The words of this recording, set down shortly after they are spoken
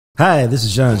Hi, this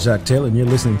is Jacques Taylor, and you're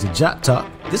listening to Jacques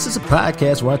Talk. This is a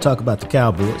podcast where I talk about the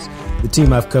Cowboys, the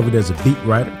team I've covered as a beat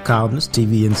writer, columnist,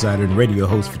 TV insider, and radio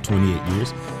host for 28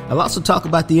 years. I'll also talk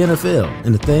about the NFL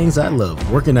and the things I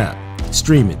love, working out,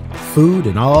 streaming, food,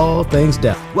 and all things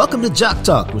down. Welcome to Jacques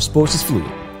Talk, where sports is fluid.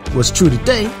 What's true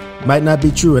today might not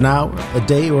be true an hour, a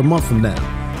day, or a month from now.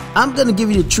 I'm going to give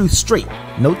you the truth straight,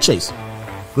 no chaser.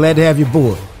 Glad to have you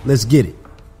aboard. Let's get it.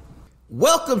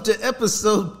 Welcome to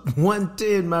episode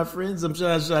 110, my friends. I'm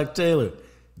Jacques Taylor,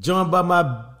 joined by my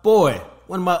boy,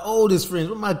 one of my oldest friends,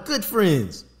 one of my good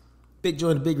friends, Big Joe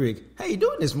in the Big Rig. How you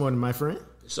doing this morning, my friend?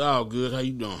 It's all good. How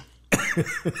you doing?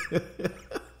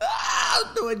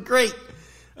 I'm doing great.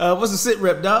 What's the sit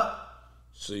rep, dog?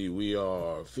 See, we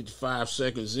are 55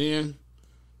 seconds in,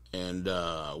 and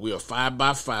we are 5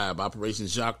 by 5. Operation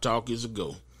Jacques Talk is a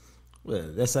go.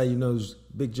 Well, that's how you know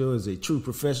Big Joe is a true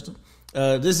professional.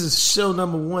 This is show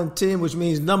number 110, which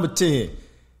means number 10.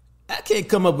 I can't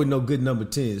come up with no good number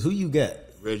 10s. Who you got?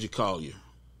 Reggie Collier.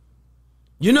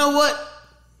 You know what?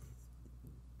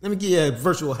 Let me give you a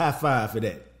virtual high five for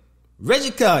that.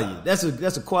 Reggie Collier. That's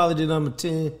a quality number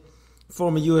 10.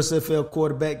 Former USFL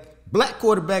quarterback. Black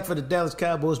quarterback for the Dallas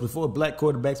Cowboys before black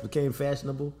quarterbacks became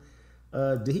fashionable.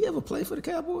 Did he ever play for the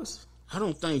Cowboys? I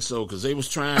don't think so, because they was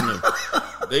trying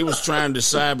to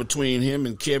decide between him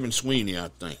and Kevin Sweeney, I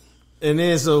think. And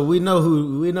then so we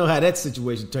know how that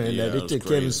situation turned out. They took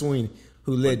Kevin Sweeney,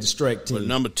 who led the strike team. But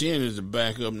number 10 is the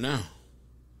backup now.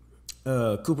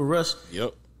 Cooper Rush.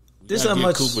 Yep. This how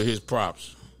much Cooper his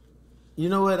props. You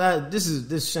know what? This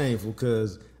is shameful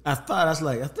because I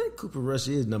think Cooper Rush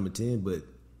is number 10, but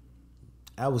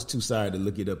I was too sorry to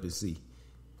look it up and see.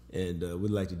 And we'd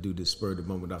like to do this spur of the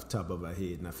moment off the top of our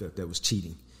head, and I felt that was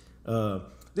cheating.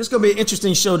 This is going to be an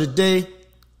interesting show today.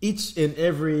 Each and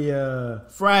every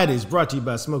Friday is brought to you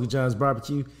by Smokey John's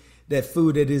Barbecue. That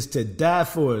food that is to die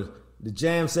for. The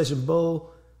Jam Session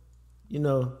Bowl. You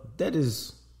know, that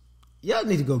is... Y'all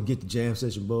need to go get the Jam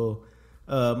Session Bowl.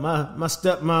 My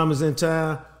stepmom is in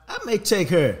town. I may take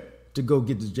her to go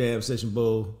get the Jam Session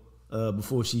Bowl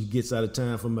before she gets out of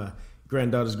town for my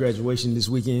granddaughter's graduation this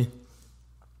weekend.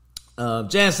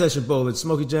 Jam Session Bowl at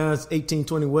Smokey John's,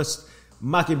 1820 West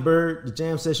Mockingbird. The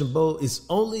Jam Session Bowl is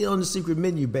only on the secret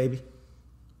menu, baby.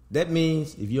 That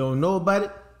means if you don't know about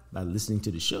it by listening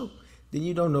to the show, then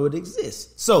you don't know it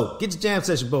exists. So get your Jam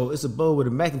Session Bowl. It's a bowl with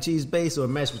a mac and cheese base or a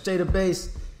mashed potato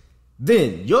base.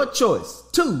 Then your choice,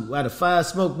 2 out of 5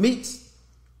 smoked meats.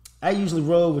 I usually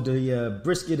roll with the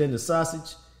brisket and the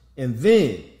sausage. And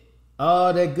then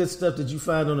all that good stuff that you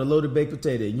find on a loaded baked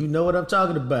potato. And you know what I'm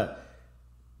talking about.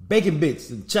 Bacon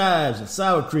bits and chives and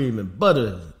sour cream and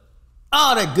butter.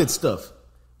 All that good stuff.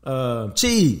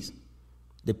 Cheese.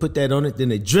 They put that on it. Then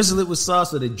they drizzle it with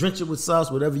sauce or they drench it with sauce,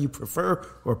 whatever you prefer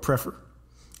or prefer.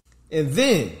 And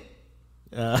then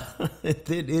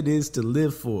it is to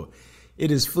live for.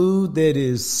 It is food that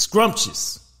is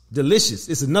scrumptious, delicious.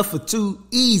 It's enough for 2,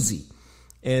 easy.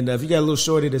 And if you got a little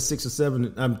shorty that's 6 or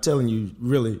 7, I'm telling you,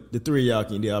 really, the 3 of y'all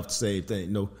can get off the same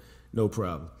thing. No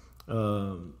problem.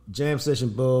 Jam Session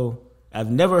Bowl. I've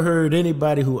never heard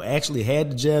anybody who actually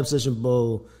had the Jam Session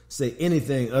Bowl say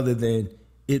anything other than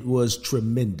it was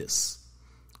tremendous.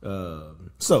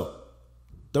 So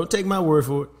don't take my word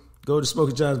for it. Go to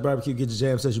Smokey John's Barbecue, get your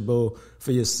Jam Session Bowl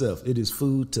for yourself. It is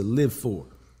food to live for.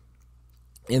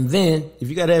 And then, if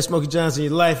you got to have Smokey John's in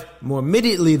your life more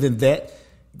immediately than that,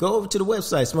 go over to the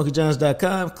website,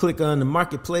 SmokeyJohns.com, click on the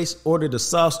marketplace, order the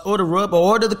sauce, or the rub, or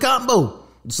order the combo.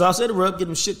 The sauce and the rub, get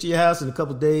them shipped to your house in a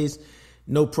couple days,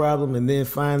 no problem. And then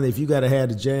finally, if you got to have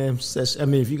the Jam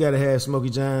Session, if you got to have Smokey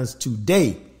John's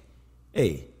today,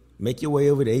 hey, make your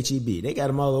way over to HEB. They got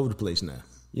them all over the place now.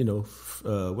 You know,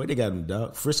 where they got them,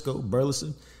 dog? Frisco,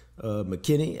 Burleson,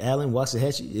 McKinney, Allen,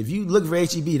 Waxahachie. If you look for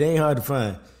HEB, they ain't hard to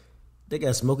find. They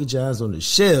got Smokey John's on the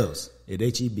shelves at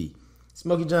HEB.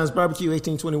 Smokey John's Barbecue,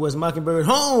 1820 West Mockingbird,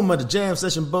 home of the Jam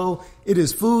Session Bowl. It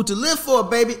is food to live for,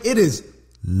 baby. It is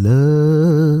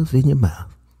love in your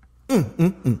mouth.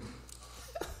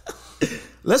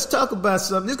 Let's talk about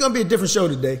something. This is going to be a different show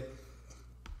today.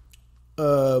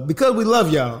 Because we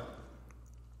love y'all,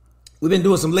 we've been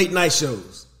doing some late night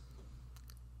shows.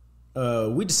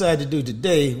 We decided to do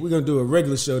today, we're going to do a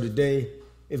regular show today.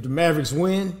 If the Mavericks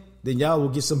win, then y'all will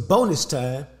get some bonus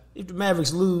time. If the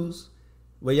Mavericks lose,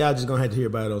 well, y'all just going to have to hear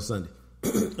about it on Sunday,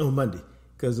 on Monday,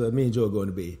 because me and Joe are going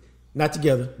to bed. Not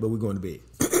together, but we're going to bed.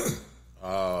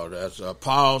 Oh, that's a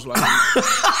pause. Like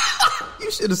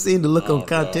you should have seen the look on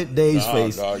Content Dave's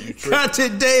face.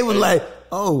 Content Dave was like,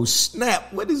 oh,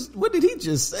 snap. What did he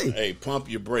just say? Hey, pump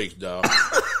your brakes, dog.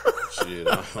 Shit.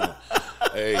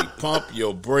 Hey, pump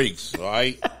your brakes, all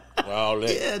right? All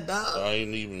that. Yeah, dog. I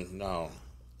ain't even, no.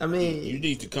 I mean, You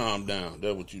need to calm down.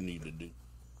 That's what you need to do.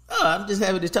 oh, I'm just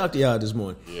happy to talk to y'all this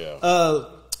morning. Yeah.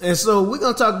 And so we're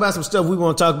going to talk about some stuff we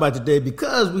want to talk about today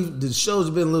because the show's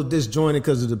been a little disjointed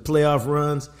because of the playoff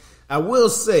runs. I will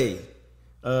say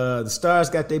the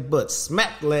Stars got their butts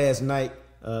smacked last night.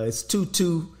 It's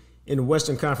 2-2 in the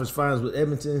Western Conference Finals with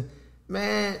Edmonton.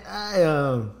 Man,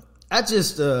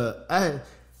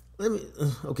 let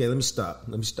me stop.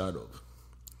 Let me start over.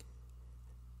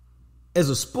 As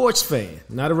a sports fan,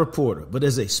 not a reporter, but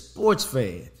as a sports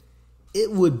fan, it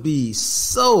would be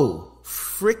so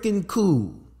freaking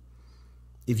cool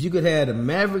if you could have the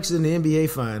Mavericks in the NBA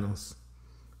Finals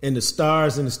and the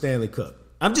Stars in the Stanley Cup.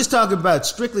 I'm just talking about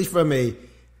strictly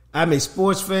I'm a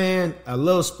sports fan. I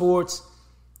love sports.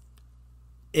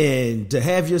 And to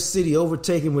have your city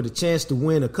overtaken with a chance to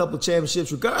win a couple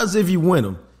championships, regardless if you win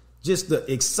them, just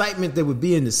the excitement that would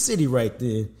be in the city right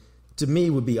then, to me,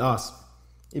 would be awesome.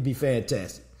 It'd be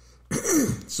fantastic.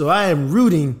 So I am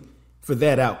rooting for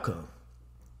that outcome.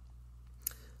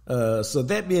 So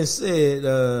that being said,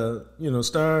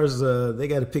 Stars, they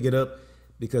got to pick it up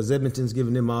because Edmonton's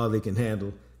giving them all they can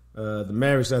handle. The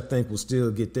Mavericks, I think, will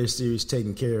still get their series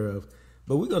taken care of.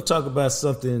 But we're going to talk about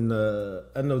something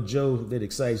I know that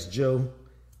excites Joe,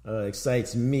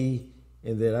 excites me,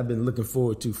 and that I've been looking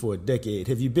forward to for a decade.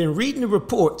 Have you been reading the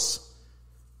reports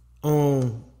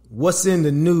on what's in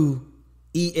the new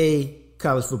EA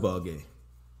college football game?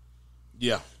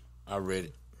 Yeah, I read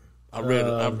it.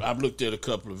 I've looked at a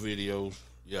couple of videos.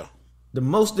 Yeah. The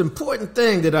most important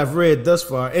thing that I've read thus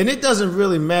far, and it doesn't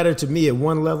really matter to me at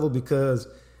one level because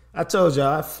I told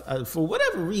y'all, for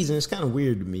whatever reason, it's kind of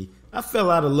weird to me. I fell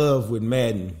out of love with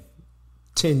Madden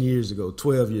 10 years ago,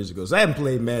 12 years ago. So I haven't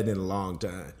played Madden in a long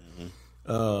time.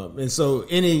 Mm-hmm. And so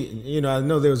I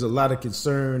know there was a lot of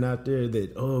concern out there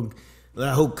that,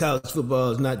 I hope college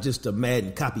football is not just a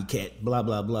Madden copycat, blah,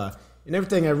 blah, blah. And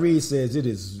everything I read says it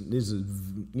is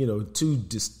two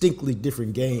distinctly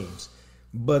different games.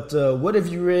 But what have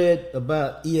you read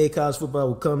about EA college football,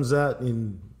 what comes out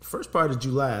in the first part of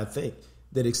July, I think,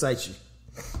 that excites you?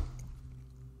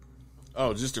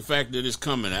 Oh, just the fact that it's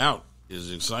coming out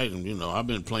is exciting. I've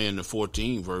been playing the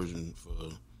 14 version for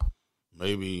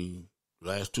maybe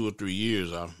last 2 or 3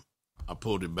 years. I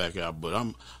pulled it back out, but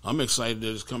I'm excited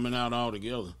that it's coming out all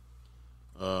together.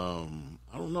 I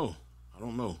don't know.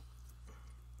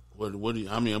 What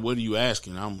are you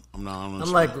asking? I'm not.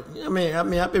 I'm like,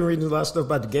 I've been reading a lot of stuff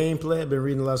about the gameplay. I've been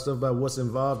reading a lot of stuff about what's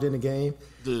involved in the game.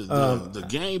 The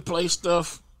gameplay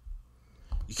stuff.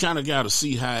 You kind of got to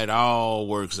see how it all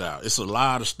works out. It's a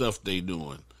lot of stuff they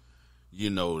doing.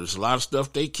 There's a lot of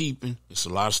stuff they keeping. It's a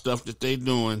lot of stuff that they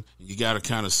doing. You got to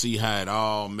kind of see how it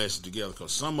all meshes together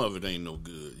because some of it ain't no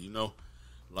good,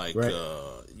 Like, right.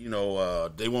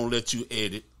 They won't let you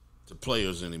edit the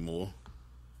players anymore.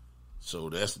 So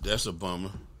that's a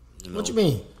bummer. What you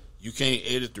mean? You can't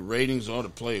edit the ratings or the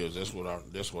players. That's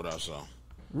what I saw.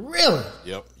 Really?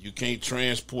 Yep. You can't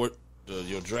transport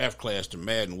your draft class to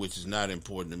Madden, which is not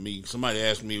important to me. Somebody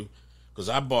asked me because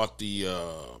I bought the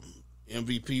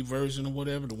MVP version or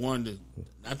whatever,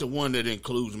 not the one that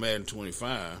includes Madden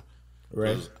 25.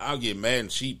 Right. I'll get Madden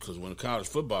cheap because when college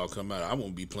football come out, I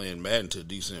won't be playing Madden till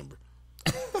December.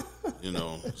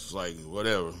 It's like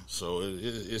whatever. So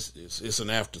it's an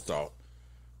afterthought.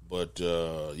 But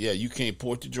you can't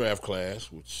port the draft class,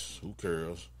 which who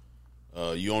cares?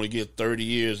 You only get 30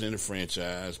 years in the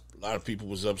franchise. A lot of people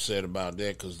was upset about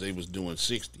that because they was doing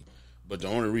 60. But the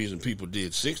only reason people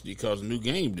did 60 because the new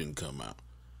game didn't come out.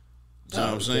 You know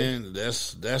what I'm saying?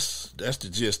 That's the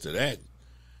gist of that.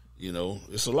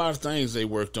 It's a lot of things they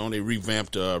worked on. They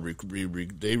revamped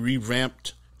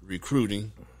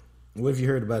recruiting. What have you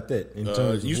heard about that? In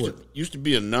terms of used to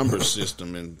be a number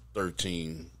system in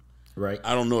 13. Right.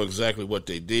 I don't know exactly what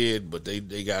they did, but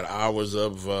they got hours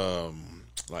of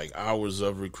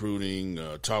recruiting.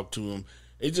 Talk to them.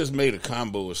 They just made a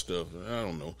combo of stuff. I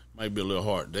don't know. Might be a little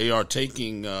hard. They are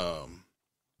taking NIL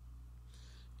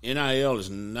is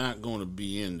not going to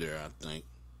be in there, I think.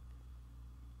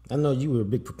 I know you were a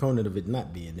big proponent of it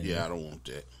not being there. Yeah, I don't want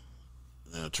that.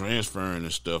 Transferring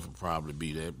and stuff will probably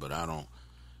be that, but I don't.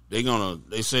 They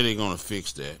say they're gonna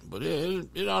fix that, but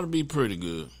it ought to be pretty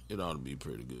good. It ought to be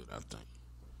pretty good, I think.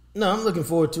 No, I'm looking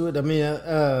forward to it. I mean,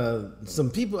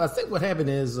 some people. I think what happened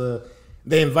is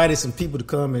they invited some people to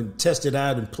come and test it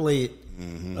out and play it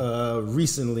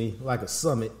recently, like a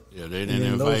summit. Yeah, they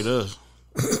didn't invite us.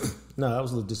 No, I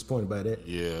was a little disappointed by that.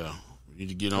 Yeah, you need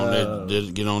to get on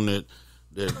that. Get on that.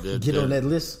 Get on that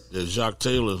list. That Jacques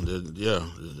Taylor.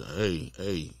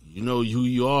 Hey, you know who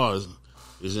you are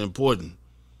is important.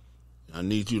 I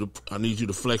need you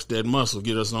to flex that muscle.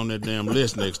 Get us on that damn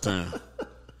list next time.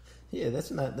 Yeah,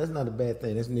 that's not a bad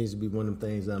thing. That needs to be one of them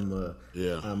things. Well,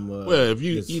 if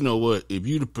you know what, if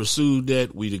you'd have pursued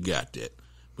that, we'd have got that.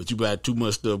 But you got too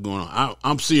much stuff going on.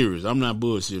 I'm serious. I'm not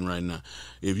bullshitting right now.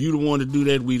 If you'd have wanted to do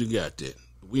that, we'd have got that.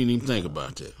 We didn't even think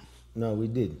about that. No, we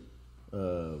didn't.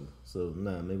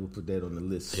 Maybe we'll put that on the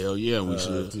list. Hell yeah, we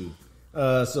should. Too.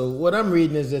 So what I'm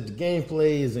reading is that the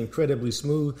gameplay is incredibly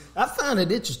smooth. I found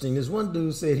it interesting. This one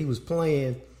dude said he was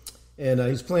playing, and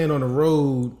he's playing on the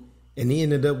road, and he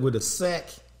ended up with a sack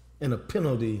and a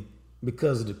penalty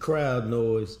because of the crowd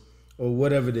noise or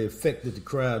whatever the effect that the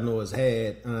crowd noise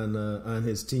had on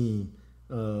his team.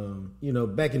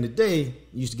 Back in the day,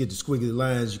 you used to get the squiggly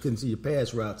lines. You couldn't see your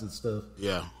pass routes and stuff.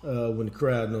 Yeah. When the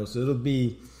crowd knows. So it'll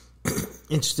be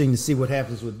interesting to see what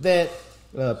happens with that.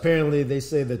 Apparently, they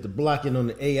say that the blocking on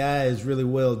the AI is really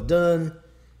well done.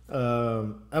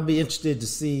 I'll be interested to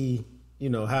see,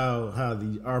 how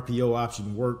the RPO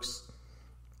option works.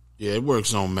 Yeah, it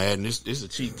works on Madden. It's a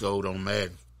cheat code on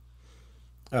Madden.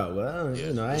 Oh, well,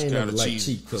 I ain't never like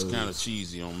cheat codes. It's kind of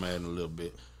cheesy on Madden a little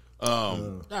bit.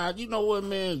 You know what,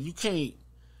 man? You can't.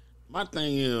 My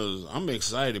thing is, I'm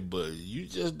excited, but you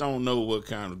just don't know what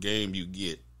kind of game you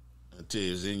get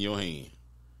until it's in your hand.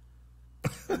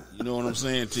 You know what I'm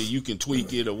saying? Till you can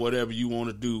tweak it or whatever you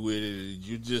want to do with it,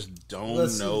 you just don't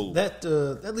know. That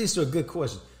leads to a good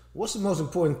question. What's the most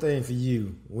important thing for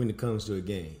you when it comes to a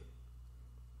game?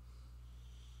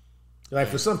 Like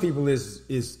for some people,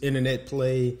 it's internet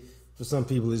play. For some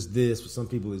people, it's this. For some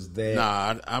people, it's that.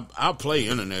 Nah, I play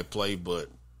internet play, but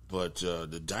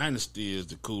the Dynasty is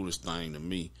the coolest thing to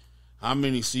me. How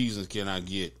many seasons can I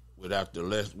get without the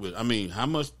less? How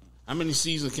many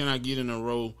seasons can I get in a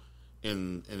row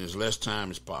in as less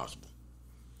time as possible?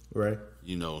 Right.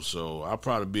 So I'll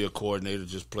probably be a coordinator,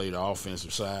 just play the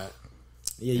offensive side.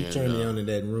 Yeah, you turn me on in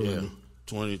that room.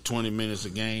 Yeah, 20 minutes a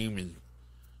game, and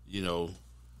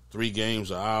 3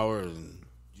 games an hour, and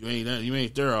you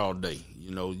ain't there all day.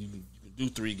 You can do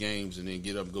 3 games and then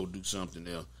get up and go do something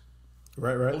else.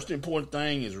 Right. Most important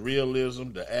thing is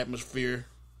realism, the atmosphere.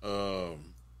 I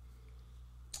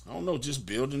don't know, just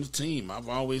building a team. I've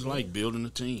always liked building a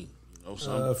team.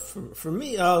 For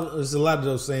me, there's a lot of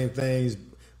those same things,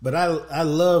 but I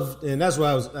love, and that's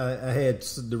why I had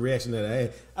the reaction that I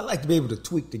had. I like to be able to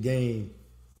tweak the game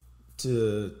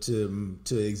to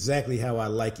exactly how I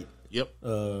like it. Yep.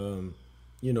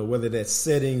 Whether that's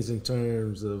settings in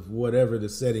terms of whatever the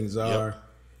settings are,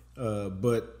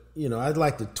 but I'd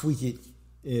like to tweak it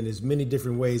in as many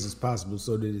different ways as possible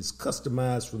so that it's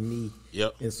customized for me.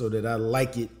 Yep. And so that I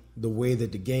like it the way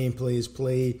that the gameplay is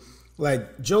played.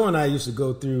 Like Joe and I used to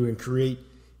go through and create,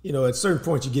 at certain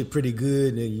points you get pretty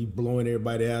good and you blowing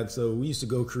everybody out. So we used to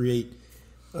go create,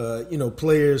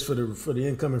 players for the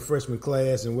incoming freshman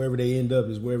class, and wherever they end up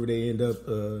is wherever they end up,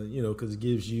 because it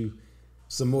gives you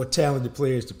some more talented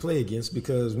players to play against,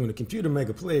 because when a computer make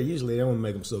a player, usually they don't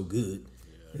make them so good.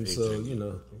 Yeah, and so,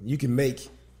 you can make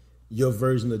your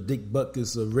version of Dick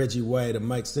Butkus or Reggie White or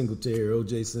Mike Singletary or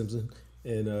O.J. Simpson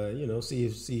and,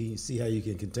 see how you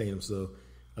can contain them. So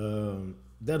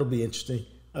that'll be interesting.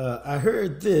 I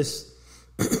heard this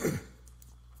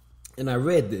and I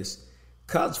read this.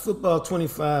 College Football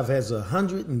 25 has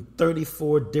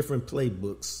 134 different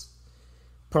playbooks,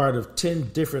 part of 10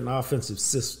 different offensive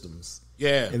systems.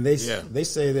 Yeah, and they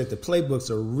say that the playbooks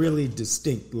are really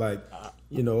distinct. Like,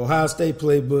 Ohio State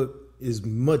playbook is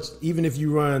much, even if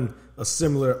you run a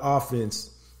similar offense,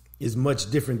 is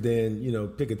much different than,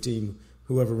 pick a team,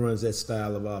 whoever runs that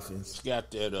style of offense. It's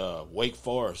got that Wake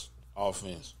Forest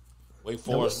offense. Wake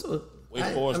Forest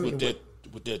with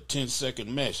that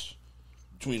 10-second mesh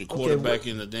between the quarterback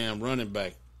and the damn running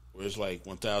back, where it's like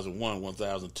 1001,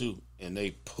 1002, and they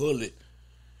pull it.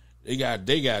 They got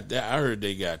that. I heard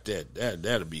they got that.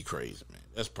 That'll be crazy, man.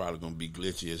 That's probably gonna be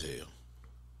glitchy as hell.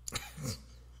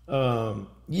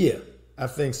 Yeah, I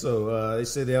think so. They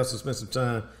said they also spent some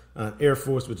time on Air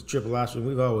Force with the triple option.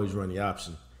 We've always run the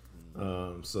option.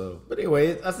 But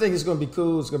anyway, I think it's gonna be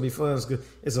cool. It's gonna be fun.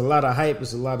 It's a lot of hype.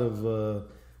 It's a lot of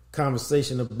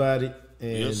conversation about it.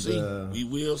 And we'll see. We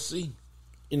will see.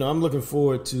 I'm looking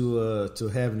forward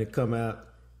to having it come out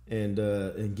and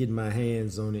getting my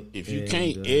hands on it. If you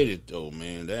can't edit though,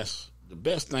 man, that's the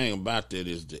best thing about that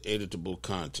is the editable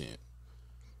content.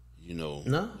 No,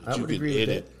 I would agree with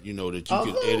that. That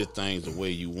you can edit things the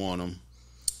way you want them.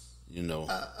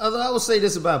 Although I would say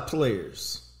this about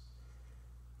players.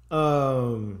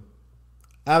 I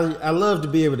love to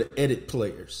be able to edit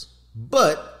players,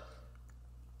 but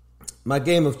my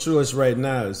game of choice right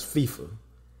now is FIFA.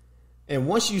 And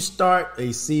once you start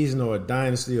a season or a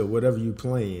dynasty or whatever you're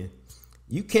playing,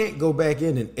 you can't go back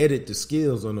in and edit the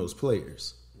skills on those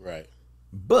players. Right.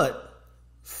 But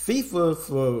FIFA,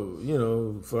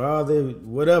 for all their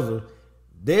whatever,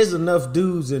 there's enough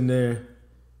dudes in there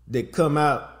that come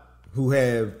out who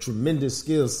have tremendous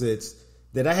skill sets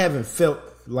that I haven't felt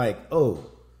like, oh,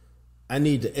 I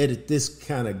need to edit this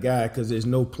kind of guy because there's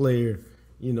no player,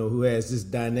 who has this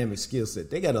dynamic skill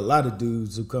set. They got a lot of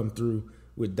dudes who come through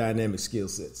with dynamic skill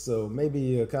sets. So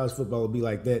maybe college football will be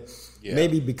like that. Yeah.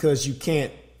 Maybe because you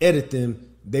can't edit them,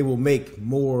 they will make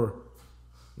more.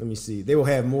 Let me see. They will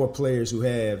have more players who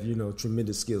have,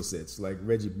 tremendous skill sets like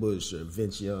Reggie Bush or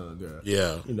Vince Young or,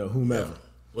 whomever. Yeah.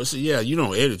 Well, see, you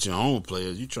don't edit your own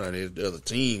players. You try to edit the other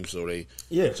team so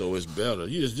it's better.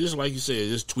 You just like you said,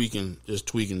 just tweaking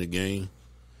the game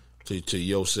to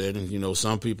your setting.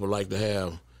 Some people like to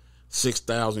have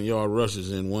 6,000-yard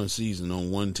rushes in one season on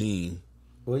one team.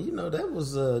 Well,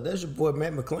 that's your boy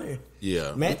Matt McClain.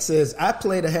 Yeah, Matt says I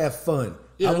play to have fun.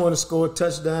 Yeah. I want to score a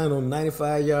touchdown on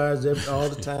 95 yards all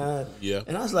the time. Yeah,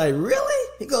 and I was like, really?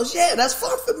 He goes, yeah, that's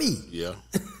fun for me. Yeah.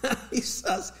 He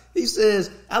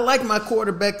says, I like my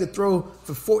quarterback to throw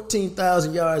for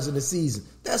 14,000 yards in a season.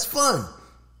 That's fun.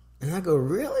 And I go,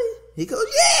 really? He goes,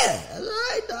 yeah. That's all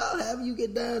right, dog. However you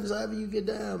get down, just however you get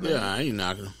down, man. Yeah, I ain't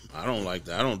knocking him. I don't like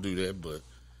that. I don't do that, but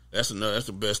that's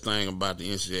the best thing about the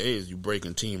NCAA is you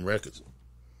breaking team records.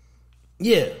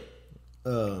 Yeah.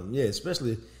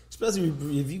 Especially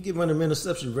if you get one of them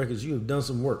interception records, you have done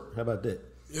some work. How about that?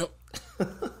 Yep.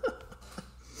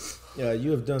 Yeah,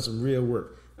 you have done some real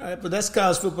work. All right, but that's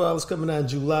college football. It's coming out in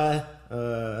July.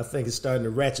 I think it's starting to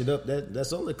ratchet up.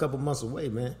 That's only a couple months away,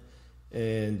 man.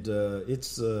 And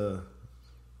it's going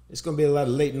to be a lot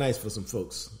of late nights for some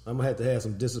folks. I'm going to have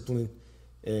some discipline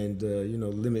and,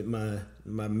 limit my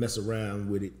mess around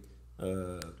with it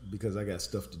because I got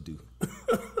stuff to do.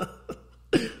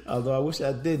 Although I wish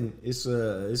I didn't. It's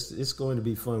going to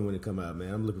be fun when it come out,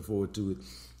 man. I'm looking forward to it.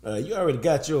 You already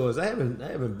got yours. I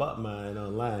haven't bought mine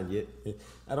online yet.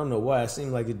 I don't know why.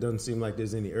 It doesn't seem like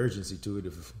there's any urgency to it.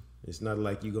 If it's not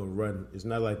like you're gonna run. It's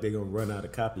not like they're gonna run out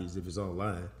of copies if it's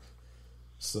online.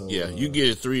 So yeah, you get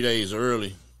it 3 days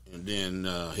early, and then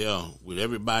with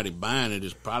everybody buying it,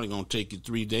 it's probably gonna take you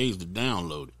 3 days to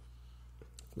download it.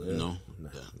 Well,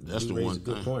 that's the one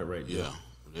good point right there. Yeah,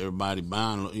 everybody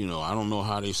buying. I don't know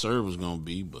how their server's gonna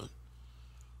be, but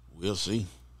we'll see.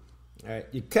 All right,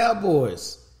 your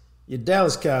Cowboys. Your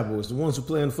Dallas Cowboys, the ones who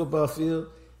play on the football field,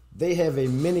 they have a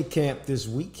mini camp this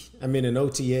week. An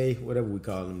OTA, whatever we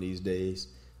call them these days.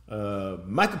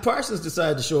 Michael Parsons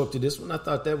decided to show up to this one. I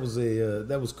thought that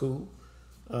was cool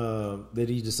that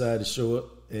he decided to show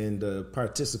up and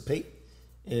participate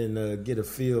and get a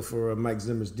feel for Mike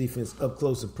Zimmer's defense up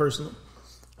close and personal.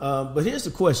 But here's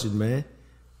the question, man.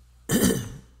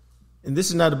 And this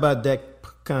is not about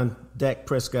Dak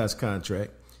Prescott's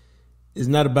contract. It's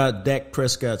not about Dak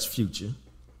Prescott's future,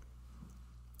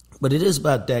 but it is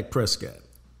about Dak Prescott.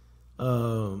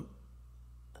 I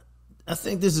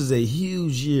think this is a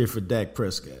huge year for Dak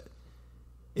Prescott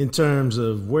in terms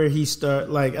of where he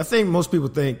started. I think most people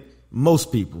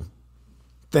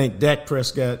think Dak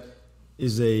Prescott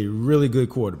is a really good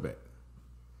quarterback.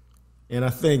 And I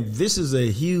think this is a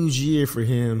huge year for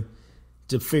him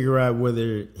to figure out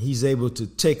whether he's able to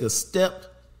take a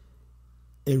step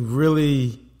and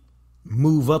really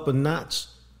move up a notch,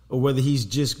 or whether he's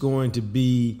just going to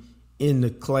be in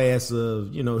the class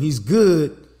of, he's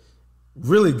good,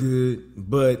 really good,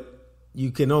 but you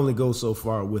can only go so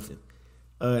far with him.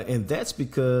 And that's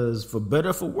because, for better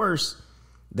or for worse,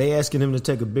 they asking him to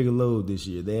take a bigger load this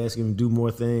year. They asking him to do more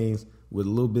things with a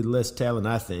little bit less talent,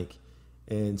 I think.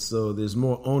 And so there's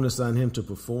more onus on him to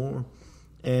perform.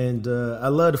 And I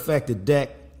love the fact that Dak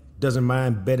doesn't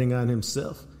mind betting on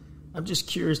himself. I'm just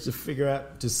curious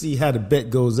to see how the bet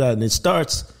goes out. And it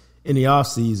starts in the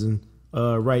offseason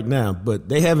right now. But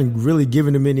they haven't really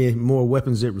given him any more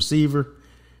weapons at receiver.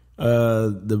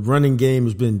 The running game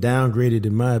has been downgraded,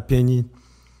 in my opinion.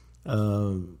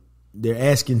 They're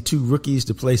asking two rookies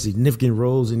to play significant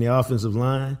roles in the offensive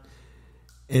line.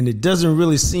 And it doesn't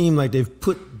really seem like they've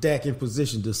put Dak in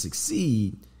position to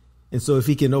succeed. And so if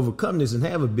he can overcome this and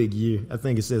have a big year, I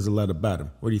think it says a lot about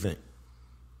him. What do you think?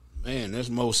 Man, that's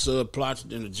more subplots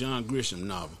than a John Grisham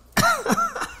novel.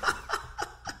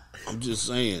 I'm just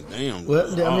saying, damn.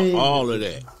 Well, all of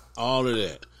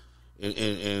that.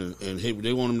 And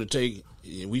they want him to take.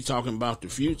 We talking about the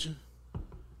future.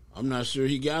 I'm not sure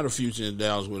he got a future in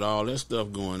Dallas with all that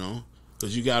stuff going on.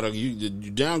 Because you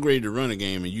downgrade the running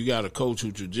game, and you got a coach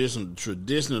who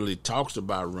traditionally talks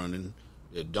about running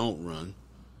that don't run.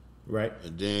 Right.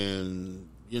 And then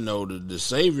the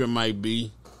savior might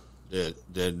be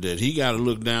that he got to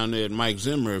look down there at Mike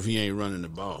Zimmer if he ain't running the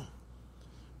ball.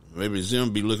 Maybe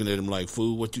Zimmer be looking at him like,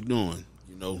 "Fool, what you doing?"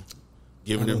 You know,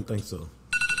 giving him. I don't think so.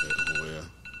 Well,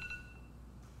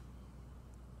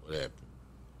 what happened?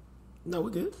 No, we're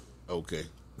good. Okay.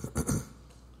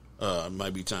 It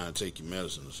might be time to take your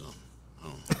medicine or something. I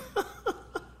don't know.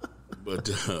 But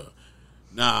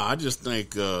nah, I just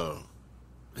think,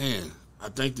 man, I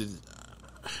think that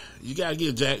you gotta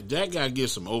give Jack gotta get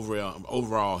some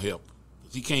overall help.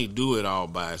 He can't do it all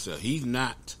by himself. He's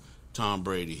not Tom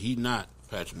Brady. He's not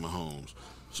Patrick Mahomes.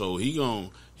 So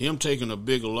him taking a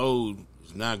bigger load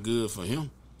is not good for him,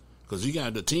 because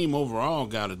the team overall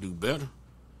got to do better.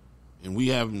 And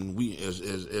as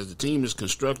the team is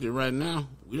constructed right now,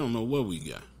 we don't know what we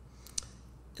got.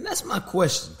 And that's my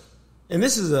question. And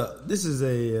this is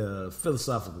a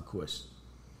philosophical question.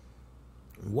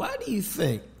 Why do you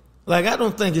think? Like, I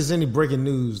don't think it's any breaking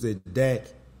news that Dak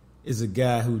is a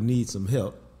guy who needs some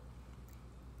help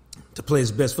to play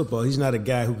his best football. He's not a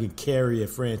guy who can carry a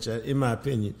franchise, in my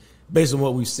opinion, based on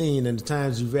what we've seen, and the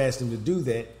times you've asked him to do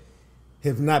that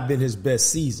have not been his best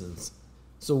seasons.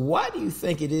 So why do you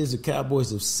think it is the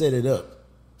Cowboys have set it up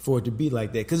for it to be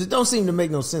like that? Because it don't seem to make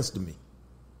no sense to me.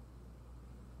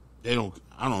 I don't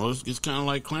know. It's kind of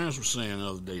like Clarence was saying the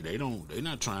other day. They're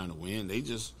not trying to win. They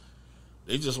just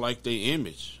like their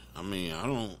image. I mean, I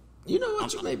don't. You know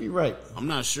what? You may be right. I'm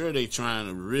not sure they trying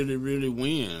to really, really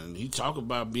win. He talked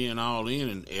about being all in,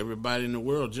 and everybody in the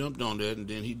world jumped on that, and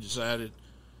then he decided,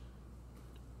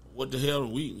 what the hell?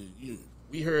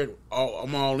 We heard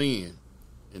I'm all in.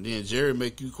 And then Jerry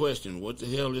make you question, what the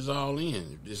hell is all in?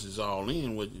 If this is all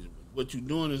in, what you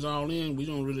doing is all in, we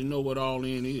don't really know what all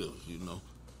in is, you know.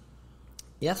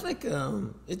 Yeah, I think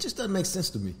it just doesn't make sense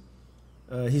to me.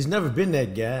 He's never been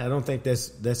that guy. I don't think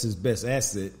that's his best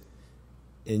asset.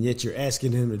 And yet you're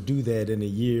asking him to do that in a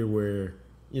year where,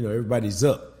 you know, everybody's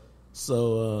up.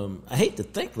 So I hate to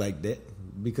think like that,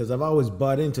 because I've always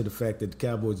bought into the fact that the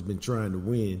Cowboys have been trying to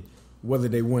win, whether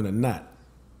they win or not.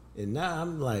 And now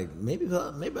I'm like, maybe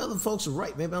other folks are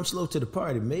right. Maybe I'm slow to the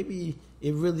party. Maybe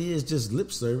it really is just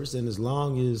lip service. And as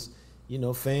long as, you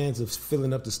know, fans are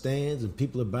filling up the stands and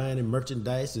people are buying in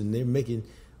merchandise and they're making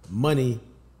money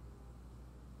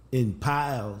in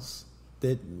piles,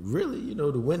 that really, you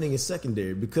know, the winning is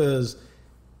secondary, because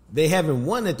they haven't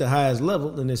won at the highest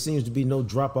level, and there seems to be no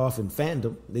drop-off in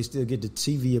fandom. They still get the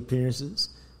TV appearances,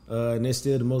 and they're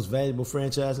still the most valuable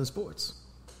franchise in sports.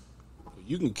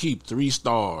 You can keep 3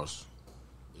 stars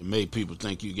and make people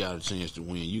think you got a chance to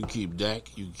win. You can keep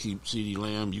Dak, you can keep CeeDee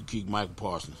Lamb, you can keep Michael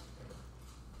Parsons.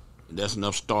 And that's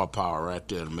enough star power right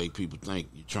there to make people think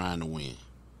you're trying to win.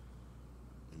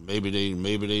 And maybe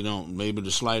they don't. Maybe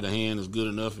the sleight of hand is good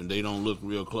enough, and they don't look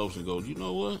real close and go, you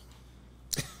know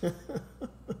what?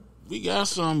 We got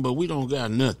something, but we don't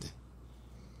got nothing.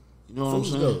 You know what I'm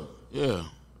saying? Yeah.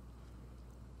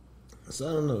 So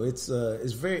I don't know. It's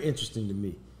very interesting to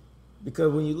me.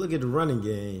 Because when you look at the running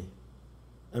game,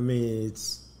 I mean,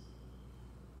 it's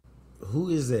who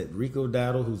is that? Rico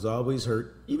Dowdle, who's always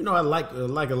hurt. Even though I like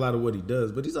a lot of what he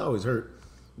does, but he's always hurt.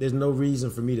 There's no reason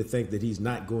for me to think that he's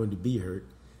not going to be hurt.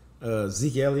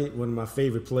 Zeke Elliott, one of my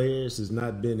favorite players, has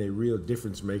not been a real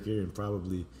difference maker in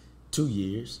probably 2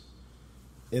 years.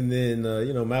 And then,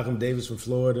 Malcolm Davis from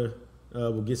Florida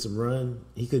will get some run.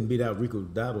 He couldn't beat out Rico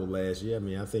Dowdle last year. I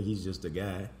mean, I think he's just a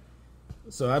guy.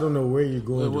 So I don't know where you're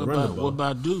going to run the ball. What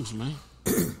about Deuce, man?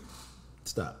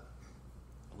 Stop.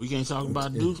 We can't talk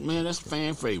about Deuce, man. That's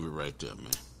fan favorite right there,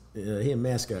 man. He's a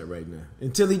mascot right now.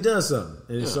 Until he does something.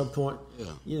 And at some point,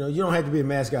 you don't have to be a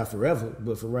mascot forever,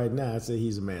 but for right now, I'd say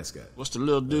he's a mascot. What's the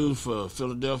little dude for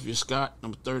Philadelphia, Scott,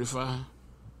 number 35?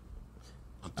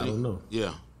 I don't know.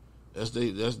 Yeah. That's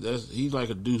he's like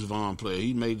a Deuce Vaughn player.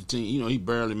 He made the team. You know, he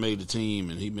barely made the team,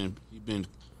 and he been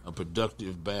a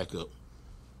productive backup.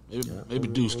 Maybe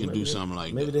Deuce can do something like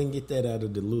that. Maybe they can get that out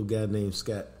of the little guy named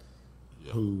Scott,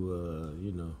 who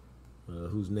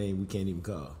whose name we can't even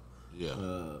call. Yeah.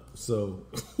 So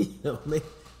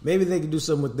maybe they can do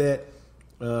something with that.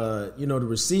 The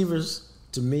receivers,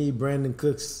 to me, Brandon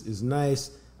Cooks is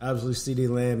nice. Obviously, CeeDee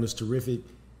Lamb is terrific.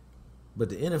 But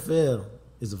the NFL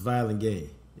is a violent game.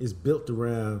 It's built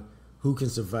around who can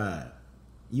survive.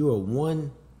 You are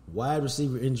one wide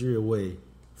receiver injury away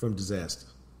from disaster.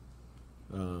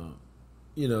 And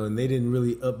they didn't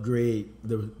really upgrade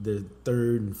the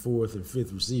third and fourth and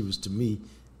fifth receivers. To me,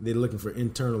 they're looking for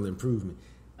internal improvement.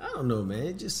 I don't know, man.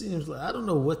 It just seems like I don't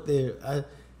know what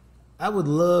I would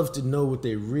love to know what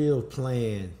their real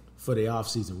plan for the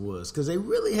offseason was, because they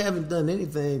really haven't done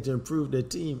anything to improve their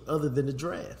team other than the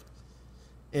draft.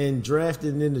 And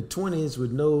drafting in the 20s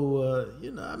with no,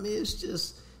 it's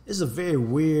just it's a very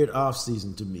weird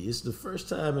offseason to me. It's the first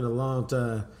time in a long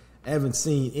time I haven't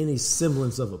seen any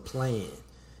semblance of a plan.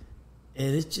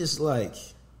 And it's just like,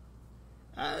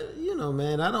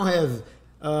 man, I don't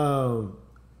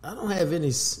have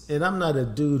any, and I'm not a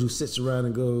dude who sits around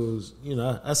and goes,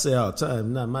 I say all the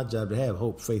time, not my job to have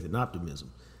hope, faith, and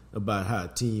optimism about how a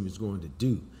team is going to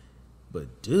do.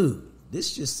 But, dude,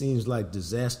 this just seems like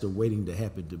disaster waiting to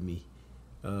happen to me.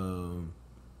 And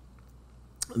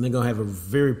they're going to have a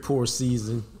very poor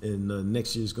season, and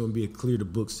next year is going to be a clear the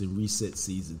books and reset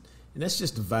season. And that's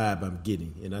just the vibe I'm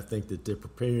getting. And I think that they're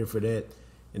preparing for that,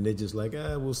 and they're just like,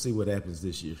 we'll see what happens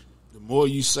this year. The more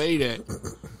you say that,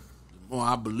 the more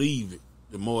I believe it,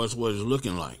 the more it's what it's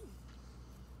looking like.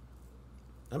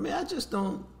 I mean, I just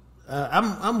don't.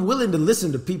 I'm willing to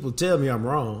listen to people tell me I'm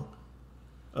wrong,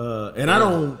 and I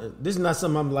don't. This is not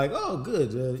something I'm like, oh,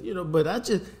 good, But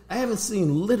I haven't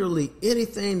seen literally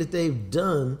anything that they've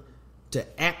done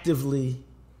to actively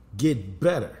get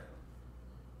better.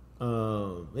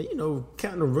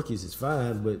 Counting the rookies is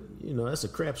fine, but that's a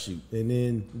crapshoot. And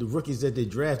then the rookies that they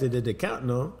drafted that they're counting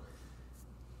on,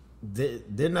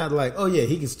 they're not like, oh yeah,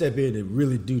 he can step in and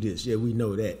really do this. Yeah, we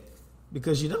know that,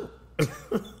 because you don't.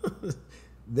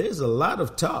 There's a lot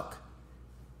of talk,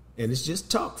 and it's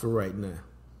just talk for right now.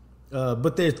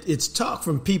 But it's talk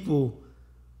from people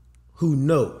who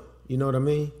know. You know what I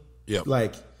mean? Yeah.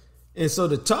 And so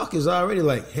the talk is already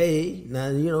like, hey,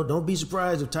 now, don't be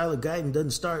surprised if Tyler Guyton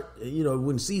doesn't start,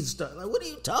 when the season starts. Like, what are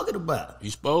you talking about? You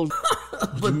supposed?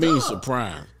 What you mean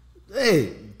surprised? Hey,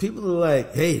 people are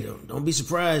like, hey, don't be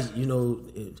surprised,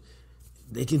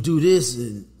 they can do this.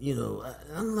 And,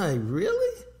 I'm like,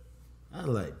 really?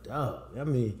 I'm like, dog. I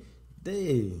mean,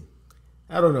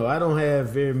 I don't know. I don't have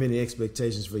very many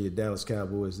expectations for your Dallas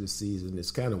Cowboys this season.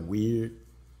 It's kind of weird.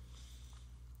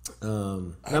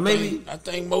 I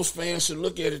think most fans should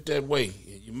look at it that way.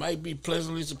 You might be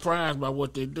pleasantly surprised by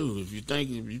what they do. If you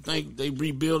think they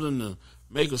rebuilding to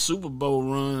make a Super Bowl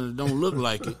run, it don't look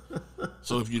like it.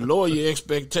 So if you lower your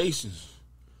expectations,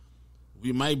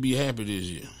 we might be happy this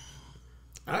year.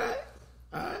 All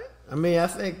right. I mean, I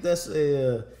think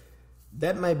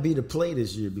that might be the play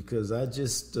this year, because I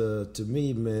just, to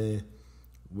me, man,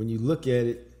 when you look at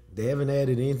it, they haven't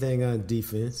added anything on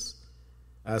defense.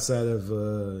 Outside of,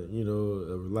 a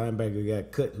linebacker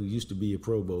got cut who used to be a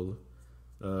Pro Bowler,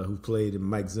 who played in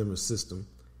Mike Zimmer's system.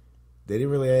 They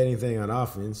didn't really add anything on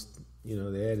offense.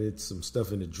 They added some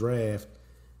stuff in the draft.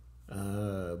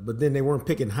 But then they weren't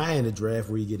picking high in the draft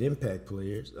where you get impact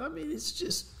players. I mean, it's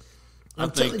just,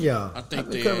 I'm telling y'all, I've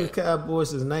been covering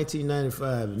Cowboys since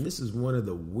 1995, and this is one of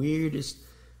the weirdest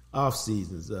off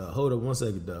seasons. Hold up one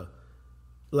second, dog.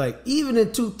 Like, even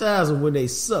in 2000 when they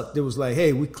sucked, it was like,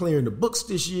 hey, we're clearing the books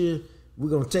this year. We're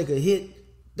going to take a hit.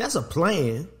 That's a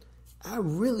plan. I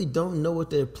really don't know what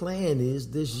their plan is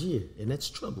this year, and that's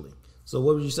troubling. So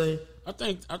what were you saying? I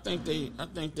think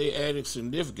they added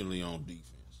significantly on defense.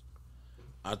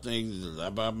 I think,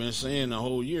 like I've been saying the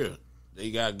whole year,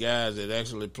 they got guys that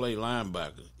actually play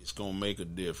linebacker. It's going to make a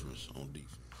difference on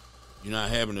defense. You're not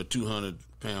having a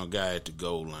 200-pound guy at the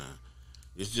goal line.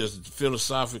 It's just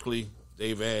philosophically,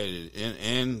 they've added,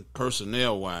 and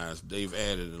personnel-wise, they've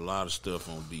added a lot of stuff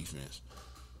on defense,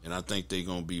 and I think they're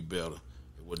going to be better.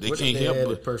 What they can't help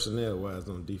but personnel-wise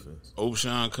on defense.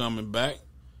 O'Shawn coming back,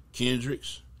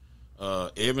 Kendricks,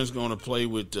 Evans going to play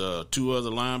with two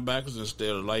other linebackers instead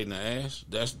of lighting the ass.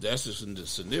 That's the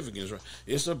significance, right?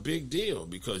 It's a big deal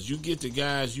because you get the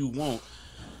guys you want.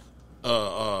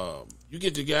 You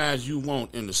get the guys you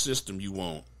want in the system you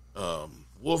want.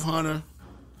 Wolf Hunter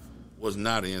was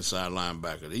not an inside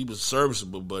linebacker. He was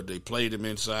serviceable, but they played him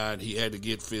inside. He had to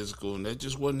get physical, and that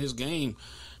just wasn't his game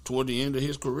toward the end of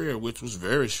his career, which was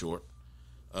very short.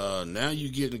 Now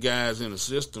you get the guys in a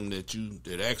system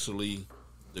that actually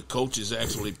the coach is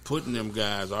actually putting them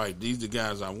guys. All right, these are the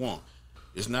guys I want.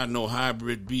 It's not no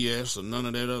hybrid BS or none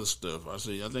of that other stuff. I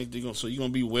think they're gonna. So you're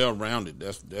gonna be well rounded.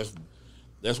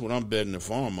 That's what I'm betting the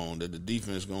farm on. That the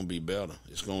defense is gonna be better.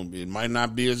 It's gonna be. It might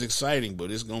not be as exciting,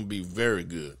 but it's gonna be very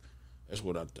good. That's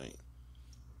what I think.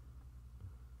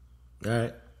 All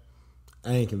right.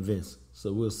 I ain't convinced,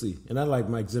 so we'll see. And I like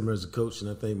Mike Zimmer as a coach, and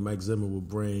I think Mike Zimmer will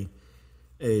bring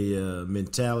a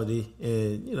mentality.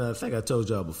 And, I think I told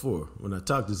y'all before, when I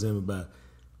talked to Zim about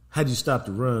how do you stop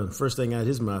the run, first thing out of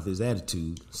his mouth is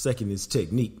attitude. Second is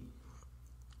technique.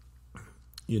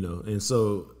 And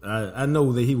so I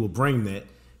know that he will bring that.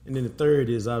 And then the third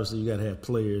is, obviously, you got to have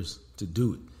players to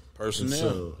do it. Personnel.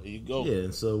 So, there you go. Yeah,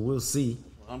 and so we'll see.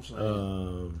 I'm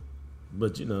saying.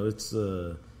 But it's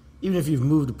even if you've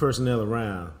moved the personnel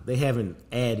around, they haven't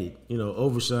added.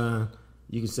 Overshawn,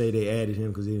 you can say they added him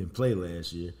because he didn't play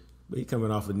last year, but he's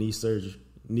coming off a knee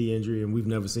injury, and we've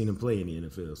never seen him play in the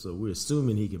NFL. So we're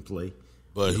assuming he can play.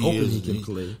 But he can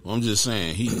play. I'm just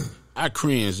saying, I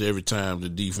cringed every time the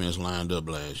defense lined up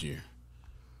last year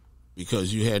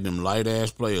because you had them light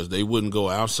ass players. They wouldn't go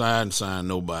outside and sign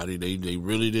nobody. They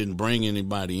really didn't bring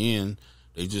anybody in.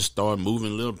 They just started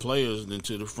moving little players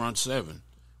into the front seven,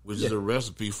 which is a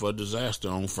recipe for disaster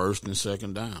on first and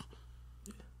second down.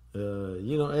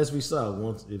 As we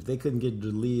saw, if they couldn't get the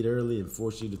lead early and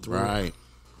force you to throw,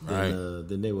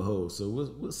 then they will hold. So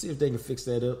we'll see if they can fix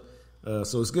that up.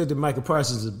 So it's good that Michael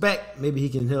Parsons is back. Maybe he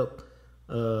can help,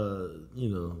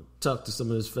 talk to some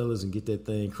of his fellas and get that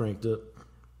thing cranked up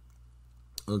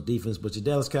on defense. But your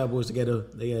Dallas Cowboys, they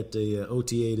got the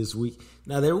OTA this week.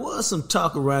 Now, there was some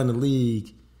talk around the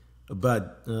league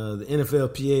about the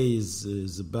NFLPA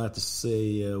is about to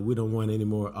say we don't want any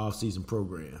more off-season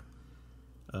program.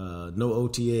 No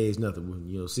OTAs,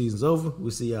 nothing. Season's over.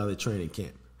 We'll see y'all at training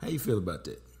camp. How you feel about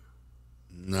that?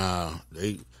 Nah,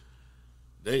 I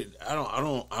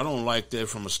don't like that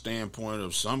from a standpoint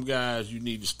of some guys you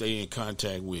need to stay in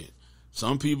contact with.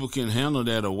 Some people can handle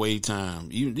that away time.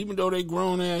 Even though they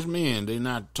grown-ass men, they're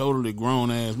not totally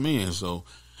grown-ass men. So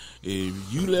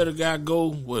if you let a guy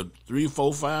go, 3,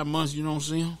 4, 5 months you don't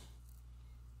see him,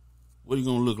 what are you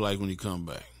going to look like when he come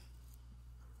back?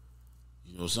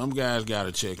 Some guys got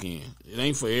to check in. It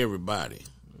ain't for everybody.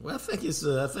 Well, I think it's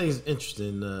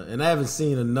interesting, and I haven't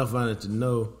seen enough on it to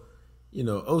know,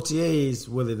 OTAs,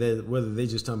 whether they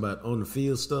just talking about on the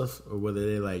field stuff or whether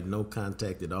they're like no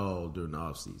contact at all during the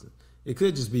off season. It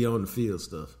could just be on the field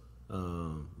stuff.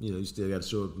 You still got to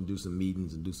show up and do some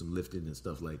meetings and do some lifting and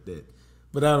stuff like that.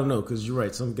 But I don't know, because you're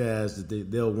right. Some guys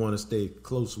that they'll want to stay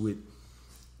close with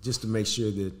just to make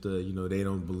sure that they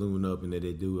don't balloon up and that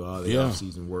they do all their off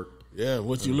season work. Yeah,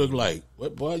 what you look like?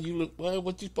 What boy you look? Boy,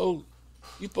 what you supposed?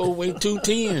 You supposed to weigh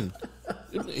 210.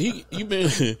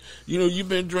 You've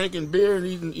been drinking beer and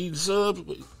eating subs.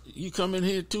 You come in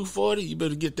here at 240. You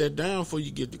better get that down before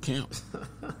you get to camp.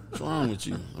 What's wrong with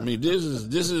you? I mean, this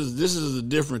is a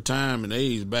different time and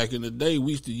age. Back in the day,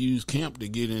 we used to use camp to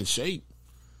get in shape.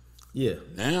 Yeah.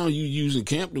 Now you using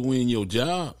camp to win your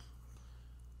job.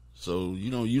 So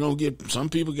you don't get. Some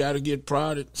people got to get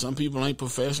prodded. Some people ain't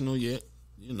professional yet.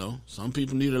 Some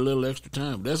people need a little extra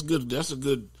time. That's good. That's a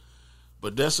good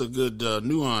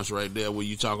nuance right there where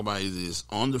you talk about is this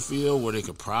on the field where they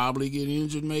could probably get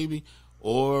injured maybe,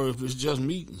 or if it's just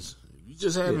meetings. If you're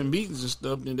just having meetings and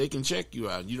stuff, then they can check you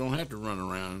out. You don't have to run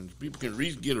around. People can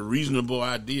get a reasonable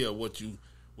idea of what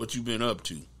you've been up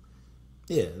to.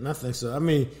 Yeah, and I think so. I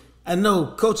mean, I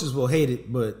know coaches will hate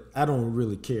it, but I don't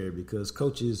really care because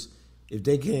coaches, if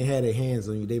they can't have their hands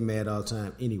on you, they mad all the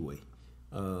time anyway.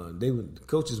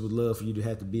 Coaches would love for you to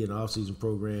have to be in an off-season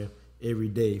program every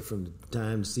day from the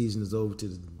time the season is over to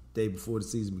the day before the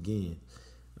season begins,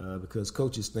 because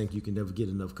coaches think you can never get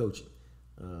enough coaching.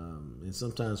 And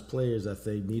sometimes players, I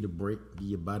think, need a break, give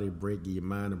your body a break, give your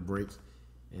mind a break,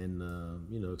 and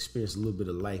experience a little bit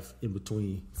of life in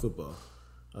between football.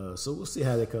 So we'll see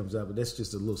how that comes out, but that's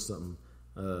just a little something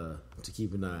to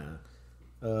keep an eye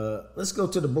on. Let's go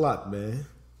to the block, man.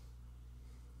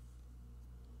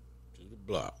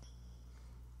 Block.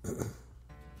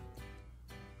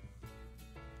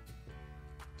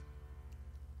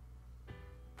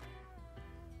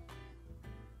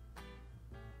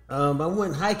 I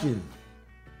went hiking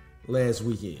last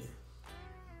weekend,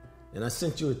 and I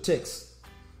sent you a text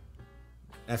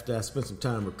after I spent some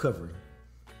time recovering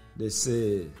that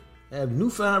said, I have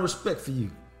newfound respect for you.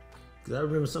 Because I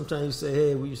remember sometimes you say,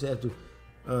 hey, we used to have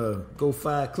to go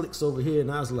 5 clicks over here,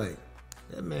 and I was like,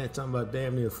 that man talking about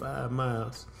damn near 5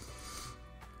 miles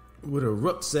with a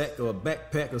rucksack or a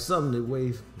backpack or something that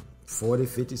weighs 40,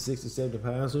 50, 60, 70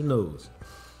 pounds, who knows?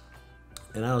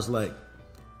 And I was like,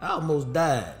 I almost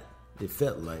died, it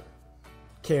felt like,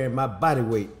 carrying my body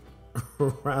weight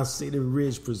around Cedar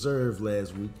Ridge Preserve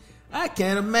last week. I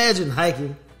can't imagine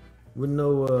hiking with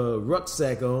no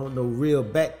rucksack on, no real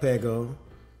backpack on,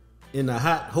 in the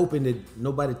hot, hoping that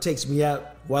nobody takes me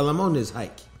out while I'm on this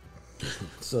hike.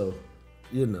 So,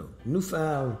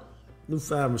 newfound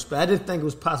respect. I didn't think it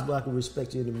was possible I could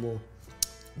respect you anymore,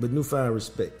 but newfound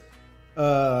respect.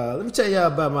 Let me tell y'all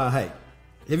about my hike.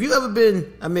 Have you ever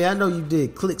been? I mean, I know you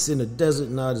did clicks in the desert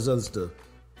and all this other stuff.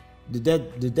 Did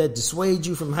that dissuade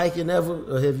you from hiking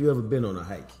ever, or have you ever been on a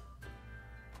hike?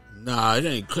 Nah, it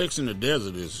ain't clicks in the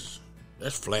desert.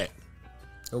 That's flat.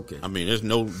 Okay. I mean, there's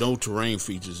no terrain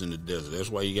features in the desert. That's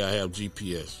why you gotta have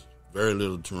GPS. Very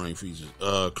little terrain features.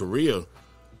 Korea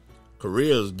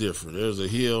is different. There's a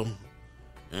hill.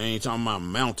 I ain't talking about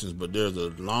mountains, but there's a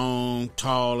long,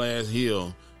 tall ass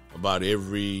hill about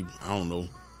every, I don't know,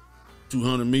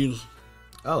 200 meters.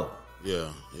 Oh. Yeah,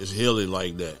 it's hilly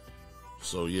like that.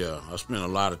 So, yeah, I spent a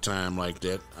lot of time like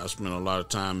that. I spent a lot of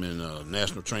time in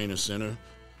National Training Center.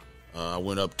 I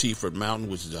went up Teaford Mountain,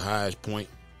 which is the highest point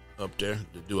up there,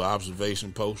 to do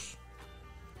observation posts.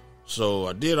 So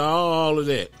I did all of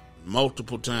that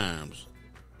multiple times.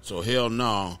 So hell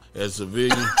no, as a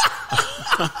civilian,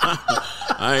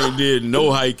 I ain't did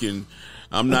no hiking.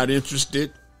 I'm not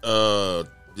interested.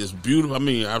 It's beautiful. I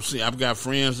mean, I've got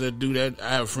friends that do that. I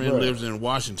have a friend Right. lives in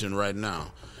Washington right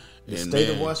now. The state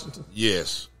of Washington?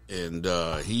 Yes. And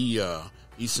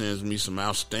he sends me some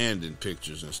outstanding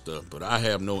pictures and stuff, but I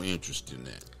have no interest in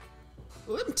that.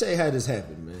 Well, let me tell you how this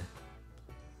happened, man.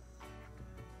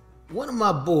 One of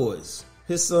my boys,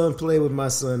 his son played with my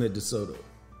son at DeSoto.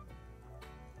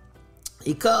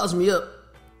 He calls me up,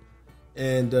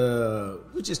 and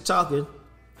we're just talking.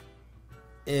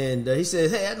 And he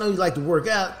says, hey, I know you like to work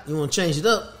out. You want to change it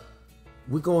up?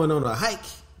 We're going on a hike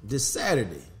this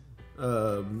Saturday.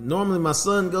 Normally my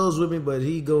son goes with me, but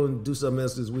he going to do something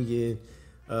else this weekend.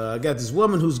 I got this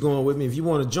woman who's going with me. If you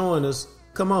want to join us,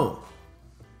 come on.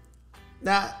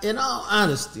 Now, in all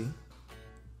honesty,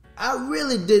 I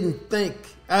really didn't think,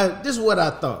 this is what I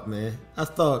thought, man. I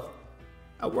thought,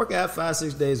 I work out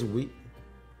 5-6 days a week.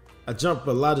 I jump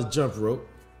a lot of jump rope,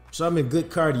 so I'm in good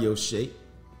cardio shape.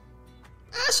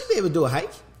 I should be able to do a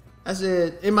hike. I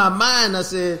said, in my mind, I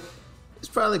said, it's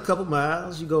probably a couple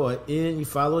miles. You go in, you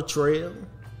follow a trail,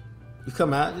 you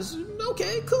come out, it's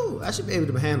okay, cool. I should be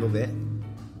able to handle that.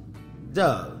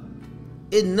 Dog,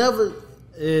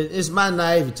 it's my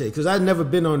naivete, because I've never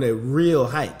been on a real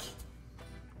hike.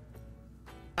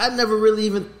 I never really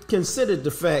even considered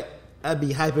the fact I'd be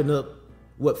hyping up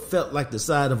what felt like the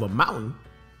side of a mountain.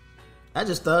 I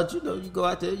just thought, you go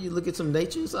out there, you look at some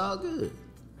nature, it's all good.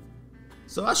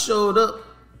 So I showed up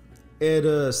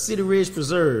at Cedar Ridge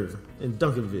Preserve in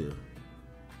Duncanville.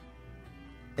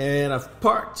 And I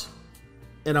parked,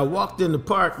 and I walked in the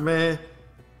park, man,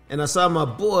 and I saw my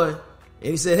boy, and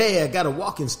he said, hey, I got a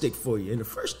walking stick for you. And the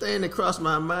first thing that crossed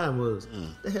my mind was,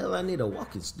 the hell I need a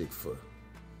walking stick for?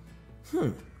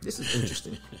 This is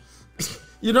interesting.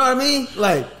 You know what I mean?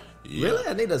 Like, really?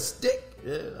 I need a stick?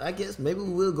 Yeah, I guess maybe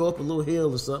we will go up a little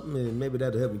hill or something, and maybe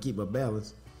that'll help me keep my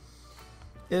balance.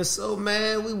 And so,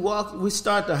 man, we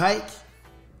start the hike,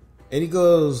 and he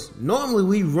goes, normally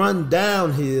we run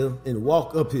downhill and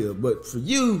walk uphill, but for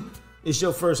you, it's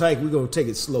your first hike, we're going to take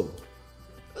it slow.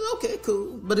 Okay,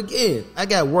 cool. But again, I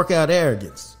got workout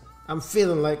arrogance. I'm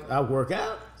feeling like I work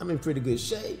out. I'm in pretty good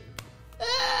shape.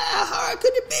 How hard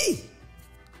could it be?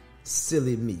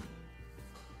 Silly me.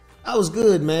 I was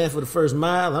good, man, for the first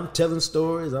mile. I'm telling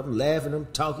stories. I'm laughing. I'm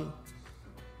talking.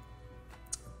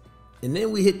 And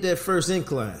then we hit that first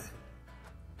incline.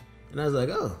 And I was like,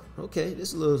 oh, okay,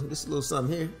 this is a little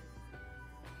something here.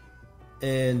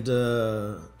 And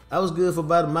I was good for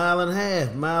about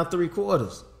 1.5 miles, 1.75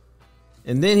 miles.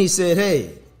 And then he said,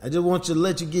 hey, I just want to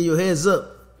let you get your heads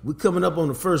up. We're coming up on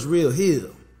the first real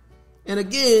hill. And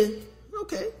again,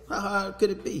 okay, how hard could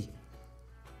it be?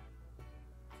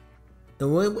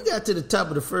 And when we got to the top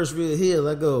of the first real hill,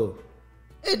 I go,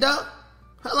 hey, Doc,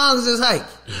 how long is this hike?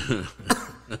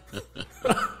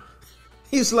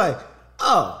 He's like,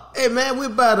 oh, hey, man, we're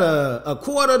about a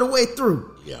quarter of the way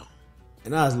through. Yeah.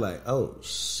 And I was like, oh,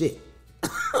 shit.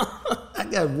 I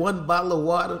got 1 bottle of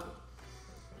water,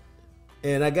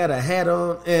 and I got a hat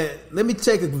on. And let me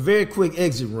take a very quick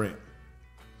exit ramp.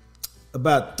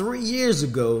 About 3 years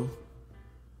ago,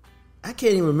 I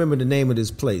can't even remember the name of this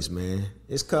place, man.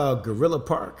 It's called Gorilla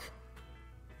Park.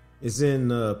 It's in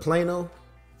Plano,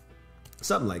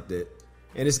 something like that.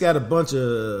 And it's got a bunch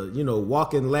of,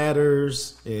 walking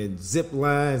ladders and zip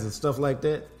lines and stuff like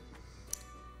that.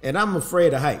 And I'm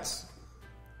afraid of heights.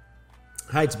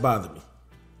 Heights bother me.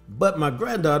 But my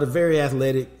granddaughter, very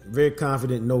athletic, very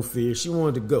confident, no fear. She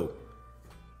wanted to go.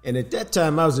 And at that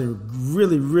time, I was in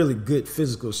really, really good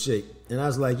physical shape. And I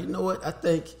was like, you know what? I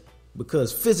think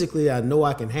because physically I know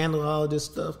I can handle all this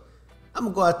stuff, I'm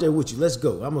going to go out there with you. Let's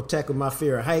go. I'm going to tackle my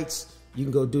fear of heights. You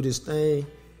can go do this thing.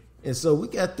 And so we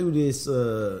got through this,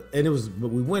 but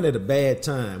we went at a bad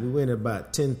time. We went at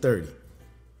about 10:30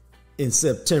 in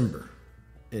September.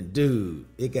 And dude,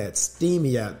 it got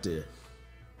steamy out there.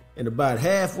 And about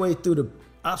halfway through the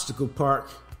obstacle park,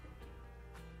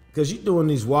 because you're doing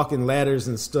these walking ladders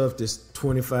and stuff that's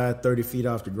 25, 30 feet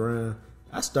off the ground,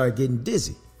 I started getting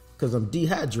dizzy because I'm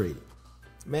dehydrated.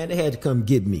 Man, they had to come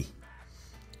get me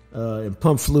and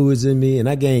pump fluids in me, and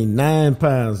I gained 9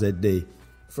 pounds that day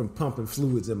from pumping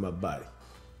fluids in my body.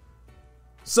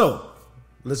 So,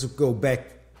 let's go back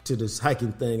to this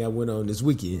hiking thing I went on this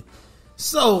weekend.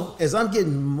 So as I'm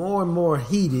getting more and more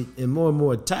heated and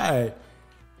more tired,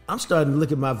 I'm starting to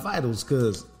look at my vitals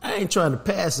because I ain't trying to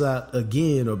pass out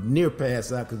again or near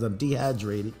pass out because I'm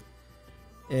dehydrated.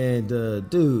 And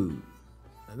dude,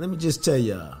 let me just tell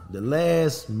y'all, the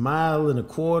last mile and a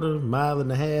quarter, mile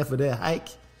and a half of that hike,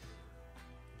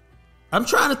 I'm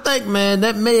trying to think, man,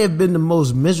 that may have been the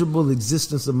most miserable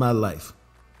existence of my life.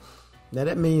 Now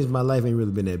that means my life ain't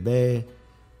really been that bad.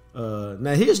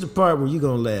 Now here's the part where you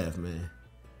gonna laugh, man.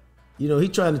 You know, he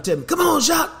trying to tell me, come on,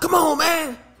 Jacques, come on,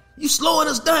 man. You slowing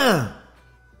us down.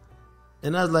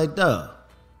 And I was like, dawg,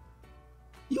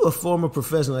 you a former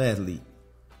professional athlete.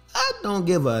 I don't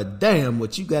give a damn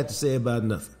what you got to say about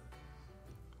nothing.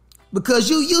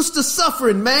 Because you used to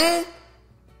suffering, man.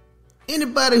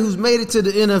 Anybody who's made it to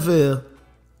the NFL,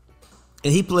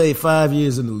 and he played 5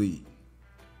 years in the league.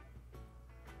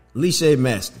 Leshay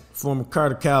Master, former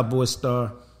Carter Cowboys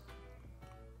star,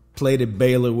 played at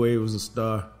Baylor where he was a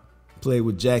star, played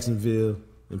with Jacksonville,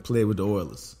 and played with the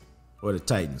Oilers. Or the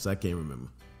Titans, I can't remember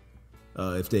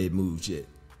if they had moved yet.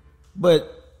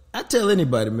 But I tell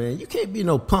anybody, man, you can't be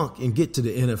no punk and get to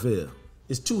the NFL.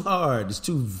 It's too hard. It's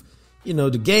too,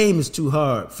 the game is too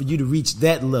hard for you to reach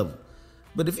that level.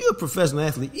 But if you're a professional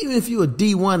athlete, even if you're a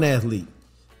D1 athlete,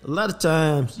 a lot of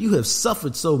times you have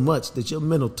suffered so much that your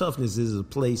mental toughness is a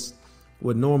place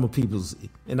where normal people's,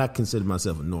 and I consider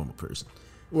myself a normal person,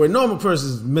 where a normal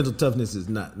person's mental toughness is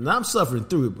not. And I'm suffering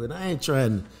through it, but I ain't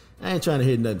trying to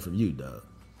hear nothing from you, dog.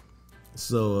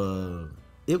 So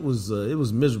it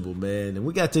was miserable, man. And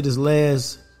we got to this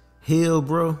last hill,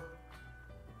 bro,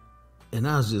 and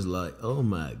I was just like, oh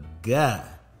my God.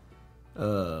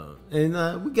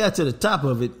 And we got to the top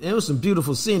of it, and it was some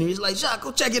beautiful scenery. He's like, Jacques,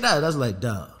 go check it out. I was like,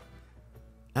 dog,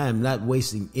 I am not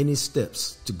wasting any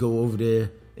steps to go over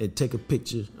there and take a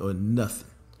picture or nothing.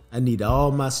 I need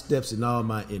all my steps and all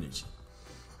my energy.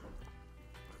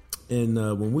 And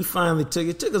when we finally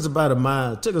it took us about a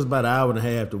mile. It took us about an hour and a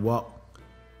half to walk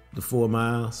the 4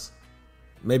 miles,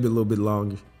 maybe a little bit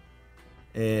longer.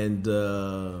 And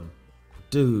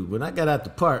dude, when I got out the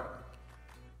park,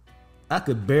 I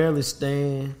could barely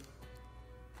stand.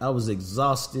 I was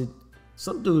exhausted.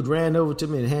 Some dude ran over to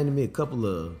me and handed me a couple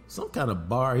of some kind of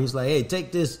bar. He's like, hey,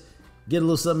 take this, get a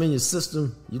little something in your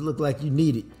system. You look like you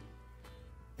need it.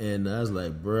 And I was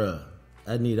like, bruh,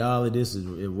 I need all of this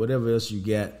and whatever else you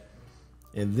got.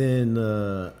 And then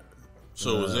so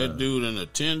was that dude an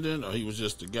attendant, or he was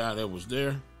just the guy that was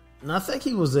there? No, I think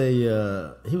he was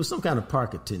some kind of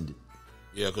park attendant.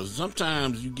 Yeah, because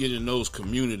sometimes you get in those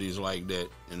communities like that,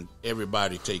 and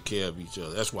everybody take care of each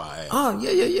other. That's why I asked. Oh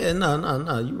yeah.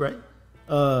 No, you're right.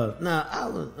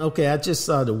 I just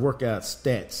saw the workout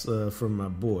stats from my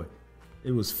boy.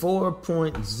 It was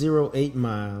 4.08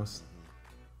 miles.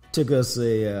 Took us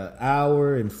a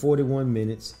hour and 41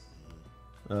 minutes.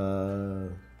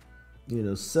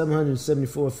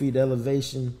 774 feet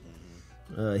elevation.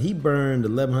 He burned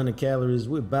 1,100 calories.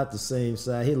 We're about the same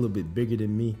size. He's a little bit bigger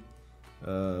than me.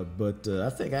 But I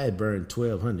think I had burned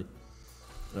 1,200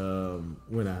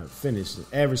 when I finished.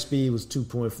 The average speed was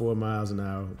 2.4 miles an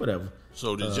hour, whatever.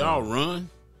 So did y'all run?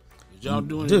 Did y'all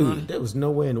do any dude, running? There was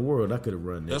no way in the world I could have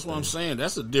run that. That's what I'm saying.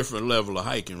 That's a different level of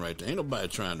hiking right there. Ain't nobody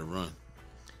trying to run.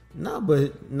 No,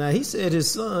 but now he said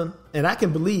his son, and I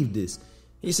can believe this.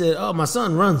 He said, "Oh, my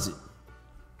son runs it."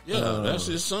 Yeah, that's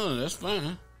his son. That's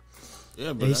fine.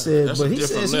 Yeah, but he says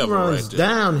he runs right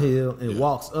downhill and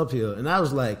walks uphill, and I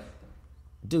was like,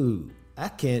 dude, I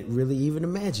can't really even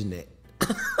imagine that.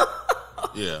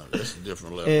 Yeah, that's a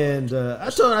different level. And I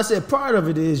told him, I said, part of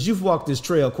it is you've walked this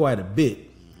trail quite a bit,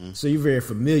 so you're very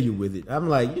familiar with it. I'm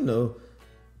like,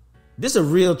 this is a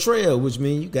real trail, which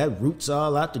means you got roots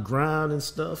all out the ground and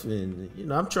stuff. And,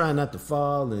 I'm trying not to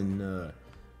fall, and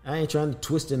I ain't trying to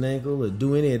twist an ankle or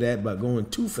do any of that by going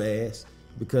too fast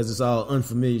because it's all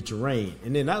unfamiliar terrain.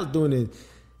 And then I was doing it.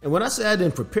 And when I say I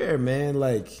didn't prepare, man,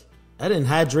 like I didn't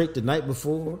hydrate the night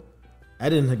before. I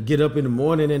didn't get up in the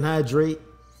morning and hydrate.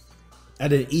 I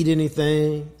didn't eat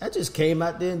anything. I just came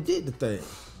out there and did the thing.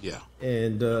 Yeah.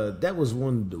 And that was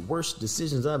one of the worst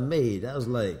decisions I made. I was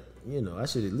like, I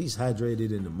should at least hydrate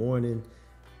it in the morning.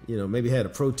 Maybe had a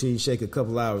protein shake a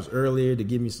couple hours earlier to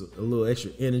give me a little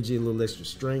extra energy, a little extra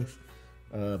strength.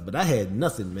 But I had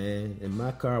nothing, man. And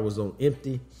my car was on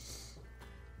empty.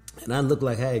 And I looked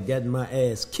like I had gotten my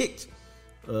ass kicked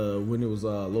when it was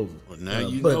all over. Well, now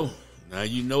you know. Now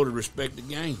you know to respect the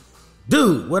game.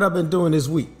 Dude, what I've been doing this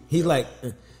week. He's like,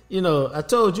 I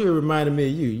told you it reminded me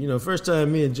of you. First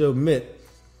time me and Joe met,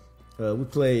 we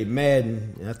played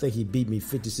Madden, and I think he beat me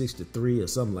 56-3 or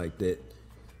something like that.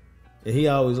 And he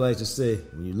always likes to say,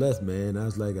 when you left, man, I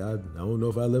was like, I don't know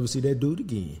if I'll ever see that dude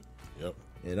again. Yep.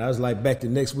 And I was like, back the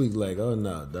next week, like, oh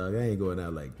no, dog, I ain't going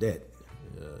out like that.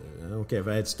 I don't care if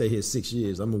I had to stay here 6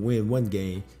 years. I'm gonna win one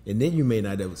game, and then you may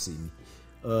not ever see me.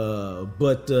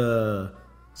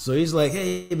 So he's like,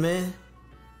 hey man,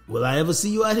 will I ever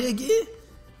see you out here again?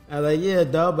 I was like, yeah,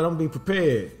 dog, but I'm gonna be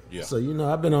prepared. Yeah. So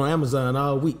I've been on Amazon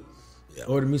all week. Yeah.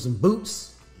 Ordered me some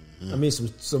boots. Mm-hmm. I mean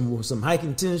some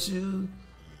hiking tennis shoes.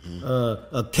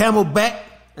 Mm-hmm. A Camelback.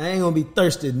 I ain't gonna be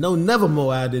thirsty never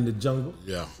more out in the jungle.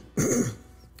 Yeah.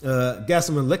 Got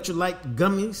some electrolyte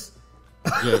gummies.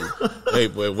 Yeah. Hey,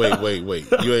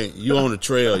 wait. You on the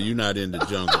trail. You not in the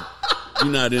jungle.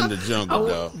 You not in the jungle,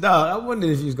 dog. Dog, I wondered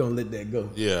if you was gonna let that go.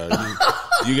 Yeah.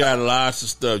 You got lots of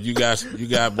stuff. You got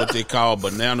what they call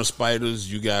banana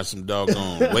spiders. You got some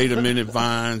doggone wait a minute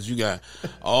vines. You got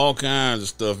all kinds of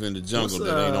stuff in the jungle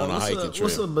that ain't on a hiking trail.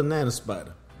 What's a banana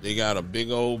spider? They got a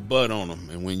big old butt on them,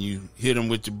 and when you hit them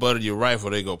with the butt of your rifle,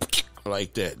 they go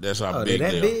like that. That's how big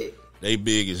they are. Big? They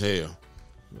big as hell.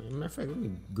 Matter of fact, let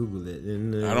me Google it.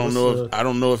 And, I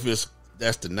don't know if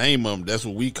that's the name of them. That's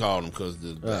what we call them because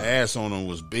the ass on them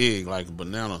was big like a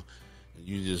banana.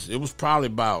 It was probably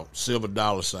about silver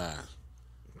dollar size.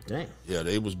 Damn. Yeah,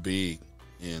 they was big,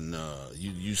 and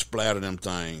you splatter them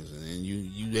things, and then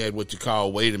you had what you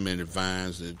call wait a minute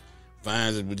vines that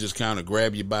would just kind of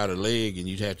grab you by the leg, and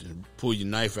you'd have to pull your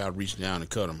knife out, reach down, and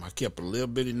cut them. I kept a little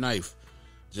bitty knife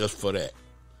just for that.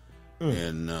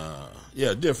 And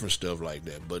different stuff like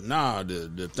that. But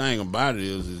the thing about it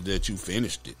is that you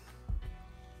finished it.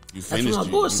 You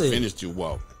finished your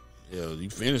walk. Yeah, you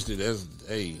finished it.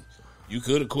 You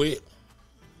could have quit.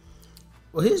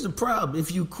 Well, here's the problem.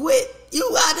 If you quit,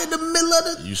 you out in the middle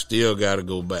of the... You still got to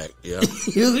go back. Yeah.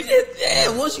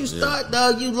 Once you start,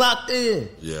 dog, you locked in.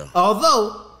 Yeah.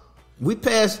 Although, we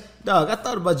passed... Dog, I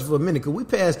thought about you for a minute because we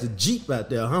passed the Jeep out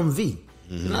there, Humvee.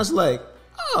 Mm-hmm. And I was like,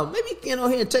 maybe you can get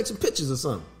on here and take some pictures or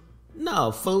something.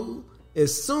 No, fool.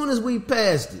 As soon as we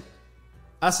passed it,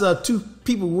 I saw two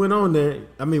people went on there.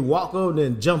 Walk over there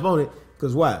and jump on it.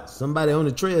 Because why? Somebody on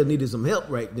the trail needed some help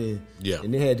right then. Yeah.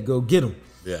 And they had to go get them.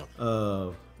 Yeah.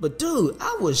 But dude,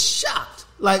 I was shocked.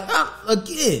 Like,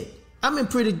 I'm in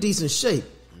pretty decent shape.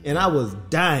 And I was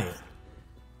dying.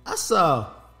 I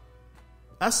saw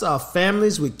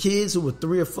families with kids who were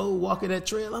 3 or 4 walking that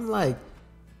trail. I'm like,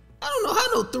 I don't know how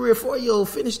no 3 or 4-year-old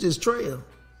finished this trail.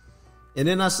 And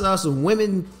then I saw some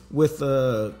women with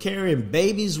carrying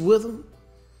babies with them.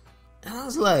 And I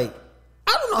was like,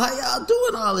 I don't know how y'all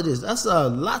doing all of this. I saw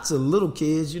lots of little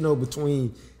kids,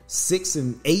 between 6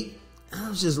 and 8. And I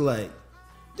was just like,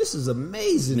 this is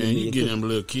amazing. Man, you get them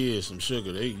little kids some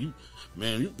sugar. Is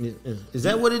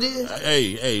that what it is?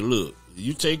 Hey, look,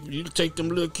 you take them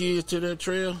little kids to that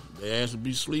trail. They ask to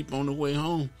be asleep on the way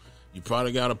home. You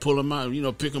probably got to pull them out,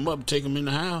 pick them up and take them in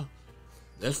the house.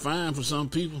 That's fine for some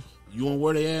people. You want to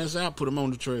wear their ass out, put them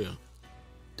on the trail.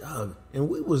 Dog, and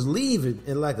we was leaving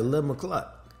at like 11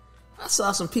 o'clock. I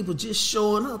saw some people just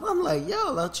showing up. I'm like,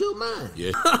 y'all out your mind.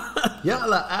 Yeah.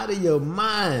 Y'all are out of your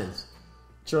minds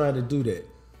trying to do that.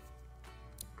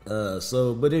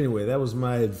 But anyway, that was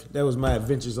my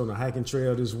adventures on the hiking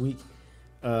trail this week.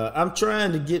 I'm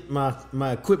trying to get my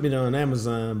equipment on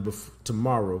Amazon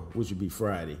tomorrow, which would be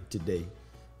Friday today.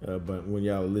 But when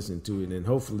y'all are listening to it, and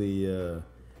hopefully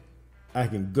I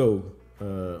can go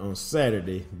on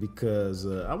Saturday because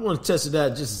I want to test it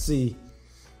out just to see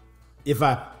if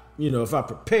I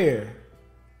prepare,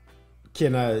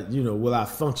 can I, will I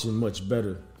function much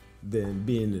better than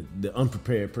being the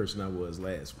unprepared person I was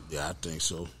last week? Yeah, I think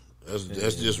so.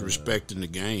 That's just respecting the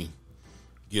game.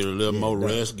 Get a little more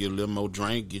rest, get a little more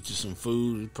drink, get you some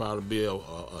food. It'd probably be a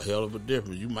hell of a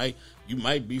difference. You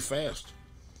might be fast.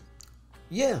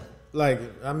 Yeah,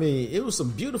 it was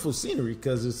some beautiful scenery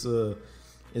because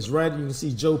it's right. You can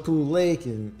see Joe Pool Lake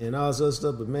and all this other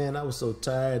stuff. But man, I was so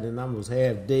tired and I was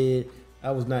half dead.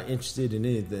 I was not interested in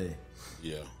anything.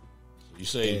 Yeah, you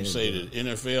say that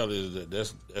NFL is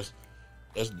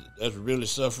that's really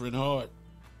suffering hard.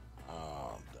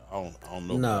 I don't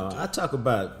know. No, I talk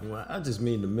about. I just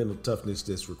mean the mental toughness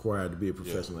that's required to be a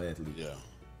professional athlete. Yeah.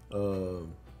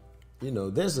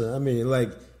 There's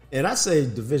and I say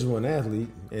Division I athlete,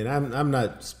 and I'm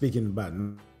not speaking about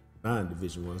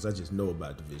non-Division Ones. I just know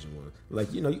about Division I.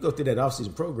 You go through that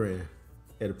offseason program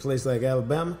at a place like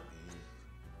Alabama.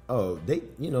 Oh,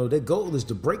 their goal is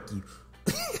to break you.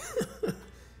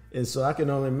 And so I can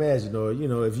only imagine,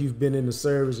 if you've been in the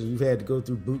service and you've had to go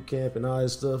through boot camp and all that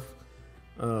stuff,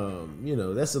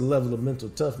 that's a level of mental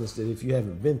toughness that if you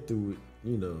haven't been through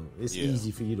it, it's easy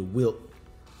for you to wilt.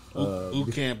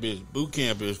 Boot camp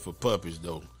is for puppies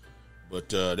though, but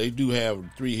they do have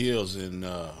 3 hills in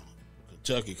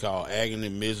Kentucky called Agony,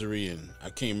 Misery, and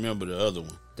I can't remember the other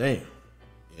one. Damn.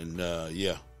 And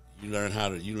yeah, you learn how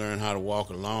to walk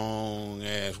a long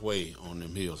ass way on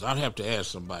them hills. I'd have to ask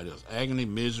somebody else. Agony,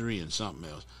 misery, and something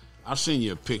else. I'll send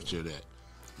you a picture of that.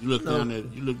 You look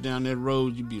down that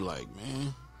road, you be like,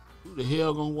 man, who the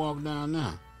hell gonna walk down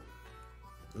now?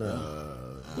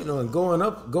 And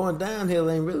going downhill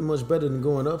ain't really much better than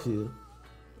going uphill.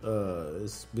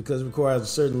 It's because it requires a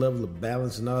certain level of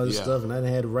balance and all this stuff, and I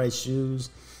didn't have the right shoes.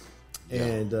 Yeah.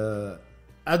 And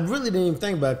I really didn't even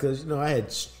think about it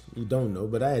because, you don't know,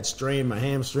 but I had strained my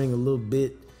hamstring a little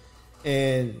bit.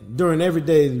 And during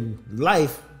everyday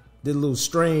life, the little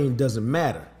strain doesn't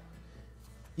matter.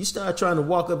 You start trying to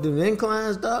walk up the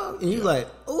inclines, dog, and you're like,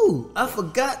 ooh, I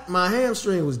forgot my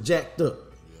hamstring was jacked up.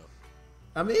 Yeah.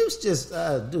 I mean, it was just,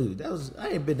 dude, I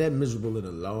ain't been that miserable in a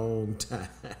long time.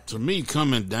 To me,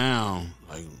 coming down,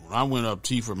 like when I went up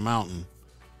Tiford Mountain,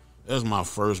 that's my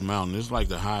first mountain. It's like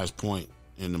the highest point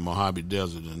in the Mojave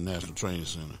Desert in the National Training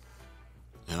Center.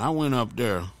 And I went up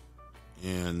there,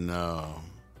 and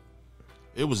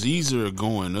it was easier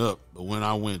going up, but when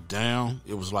I went down,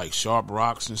 it was like sharp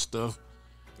rocks and stuff.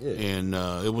 Yeah. And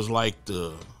it was like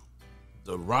the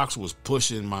rocks was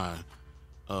pushing my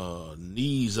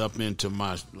knees up into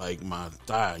my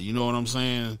thigh. You know what I'm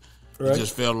saying? Right. It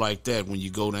just felt like that when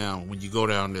you go down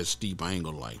that steep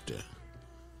angle like that.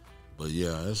 But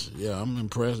yeah, I'm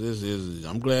impressed.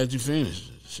 I'm glad you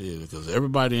finished. Shit, because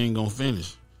everybody ain't gonna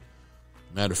finish.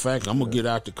 Matter of fact, I'm gonna get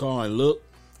out the car and look,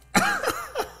 and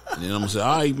then I'm gonna say,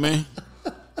 "All right, man.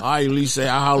 All right, at least say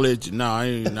I'll holler at you." No,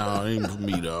 it ain't for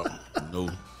me, dog. No,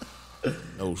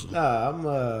 sir.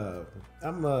 Nah,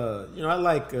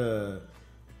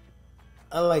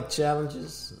 I like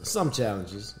challenges. Some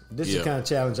challenges. This is the kind of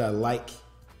challenge I like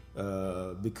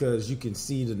because you can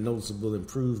see the noticeable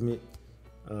improvement.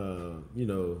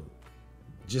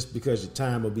 Just because your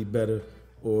time will be better,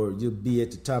 or you'll be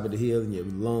at the top of the hill and your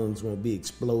lungs won't be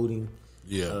exploding.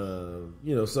 Yeah.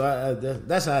 So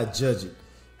that's how I judge it.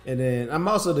 And then I'm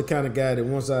also the kind of guy that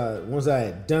once I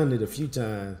had done it a few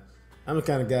times, I'm the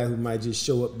kind of guy who might just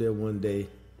show up there one day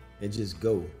and just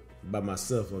go by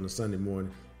myself on a Sunday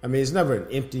morning. I mean, it's never an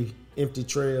empty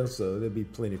trail, so there'll be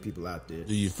plenty of people out there.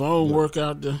 Do your phone work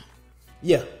out there?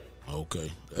 Yeah.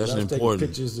 Okay, that's important. Taking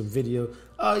pictures and video.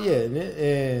 Oh yeah,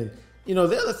 and the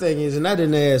other thing is, and I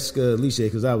didn't ask Alicia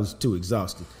because I was too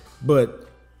exhausted, but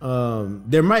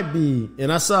there might be,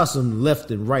 and I saw some left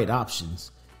and right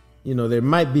options. There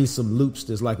might be some loops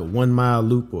that's like a 1 mile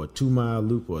loop or a 2 mile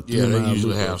loop or a 3 mile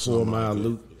loop or a 4 mile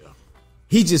loop. Yeah.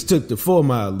 He just took the 4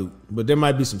 mile loop, but there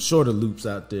might be some shorter loops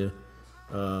out there,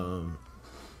 that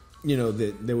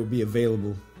would be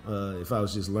available if I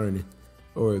was just learning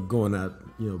or going out,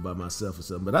 by myself or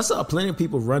something. But I saw plenty of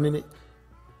people running it.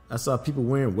 I saw people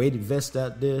wearing weighted vests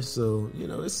out there. So,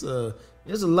 there's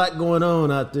a lot going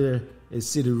on out there at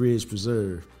Cedar Ridge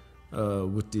Preserve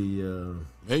with the...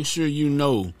 Make sure you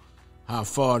know how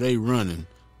far they running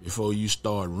before you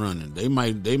start running. They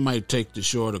might take the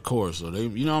shorter course, or they,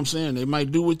 you know what I'm saying? They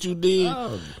might do what you did.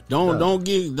 Oh, don't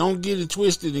get it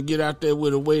twisted and get out there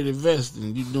with a weighted vest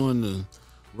and you're doing the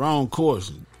wrong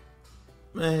course.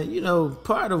 Man,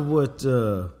 part of what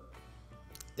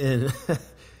and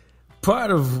part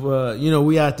of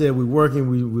we out there, we working,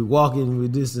 we walking, we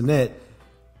this and that.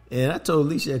 And I told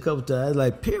Alicia a couple times,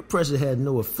 like, peer pressure had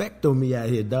no effect on me out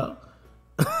here, dog.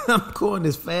 I'm going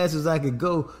as fast as I could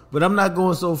go, but I'm not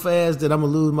going so fast that I'm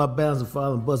going to lose my balance and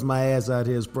fall and bust my ass out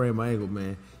here and sprain my ankle,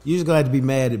 man. You're just going to have to be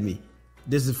mad at me.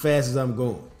 This is as fast as I'm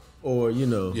going. Or, this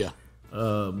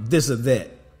or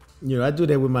that. I do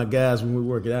that with my guys when we're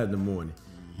working out in the morning.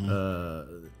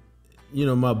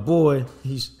 Mm-hmm. My boy,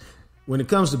 when it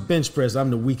comes to bench press, I'm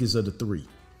the weakest of the three.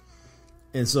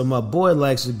 And so my boy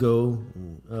likes to go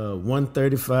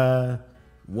 135,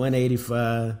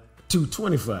 185,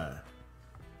 225.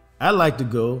 I like to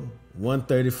go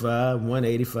 135,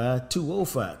 185,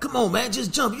 205. Come on, man,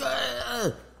 just jump.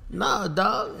 Nah,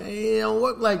 dog, it don't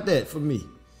work like that for me.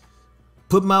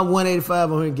 Put my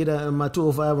 185 on here and get out, my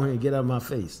 205 on here and get out of my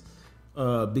face.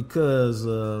 Because,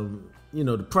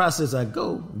 the process I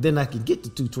go, then I can get to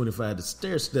 225 to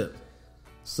stair step.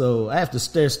 So I have to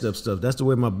stair step stuff. That's the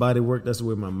way my body works. That's the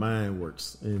way my mind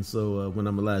works. And so when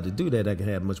I'm allowed to do that, I can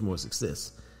have much more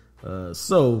success.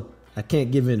 So I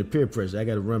can't give in to peer pressure. I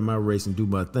got to run my race and do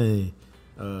my thing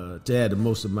to have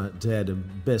the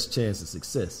best chance of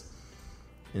success.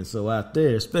 And so out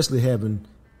there, especially having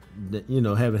had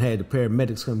the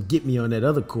paramedics come get me on that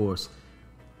other course,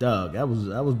 dog, I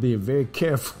was being very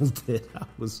careful that I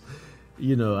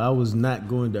was not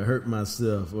going to hurt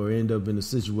myself or end up in a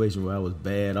situation where I was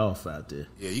bad off out there.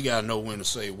 Yeah, you gotta know when to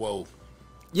say whoa.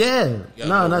 Yeah,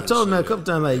 and I told him that a couple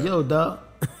times, like, yo, dog,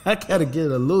 I gotta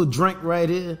get a little drink right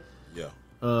here. Yeah.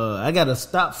 I gotta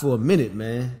stop for a minute,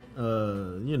 man.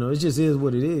 It just is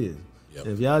what it is. Yep.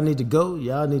 If y'all need to go,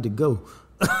 y'all need to go.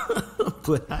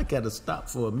 But I gotta stop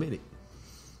for a minute.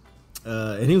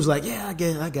 And he was like, "Yeah, I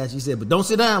got you." He said, "But don't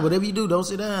sit down. Whatever you do, don't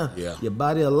sit down. Yeah. Your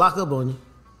body will lock up on you."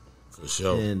 For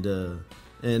sure. And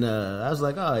I was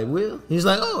like, "All right, Will." He's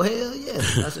like, "Oh, hell yeah."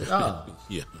 I said, "Oh."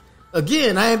 Yeah.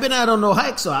 Again, I ain't been out on no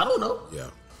hike, so I don't know. Yeah.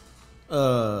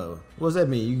 What does that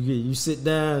mean? You sit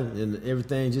down and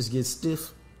everything just gets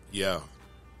stiff? Yeah.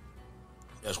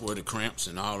 That's where the cramps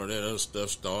and all of that other stuff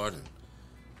start. And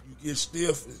you get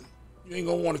stiff, and you ain't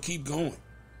gonna want to keep going.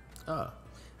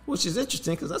 Which is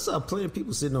interesting because I saw plenty of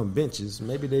people sitting on benches.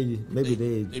 Maybe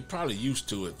they probably used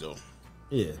to it though.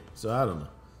 Yeah, so I don't know.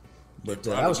 But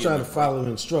I was trying to follow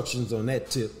instructions on that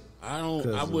tip. I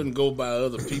wouldn't go by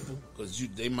other people because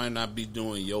they might not be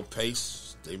doing your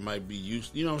pace. They might be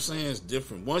used. You know what I'm saying? It's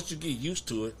different. Once you get used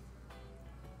to it,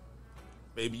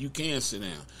 maybe you can sit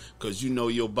down because you know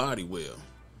your body well.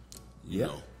 You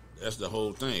know, that's the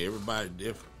whole thing. Everybody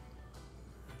different.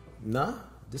 Nah,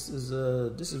 this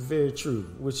is very true.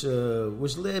 Which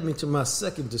led me to my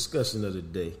second discussion of the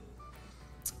day.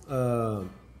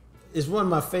 It's one of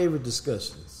my favorite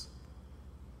discussions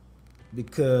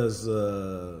because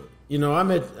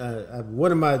I'm at I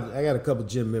got a couple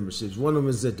gym memberships. One of them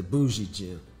is at the Bougie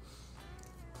Gym,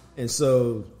 and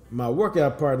so my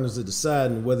workout partners are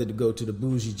deciding whether to go to the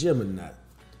Bougie Gym or not.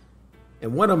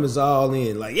 And one of them is all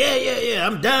in, like, yeah,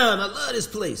 I'm down. I love this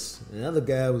place. And the other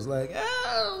guy was like,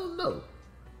 I don't know.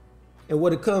 And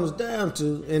what it comes down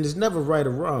to, and it's never right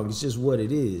or wrong, it's just what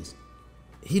it is.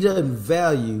 He doesn't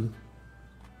value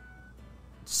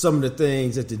some of the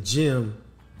things at the gym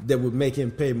that would make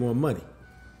him pay more money.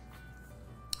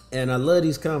 And I love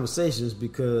these conversations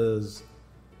because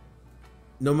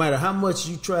no matter how much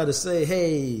you try to say,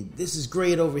 hey, this is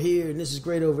great over here and this is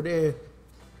great over there,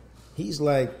 he's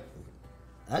like,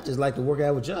 I just like to work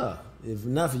out with y'all. If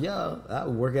not for y'all, I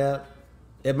would work out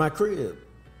at my crib.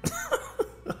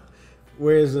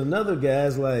 Whereas another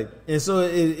guy's like, and so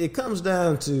it comes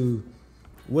down to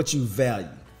what you value.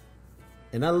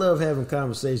 And I love having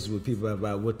conversations with people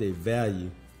about what they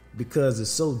value because it's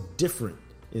so different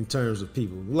in terms of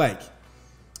people. Like,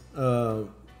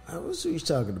 what's he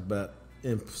talking about?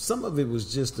 And some of it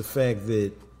was just the fact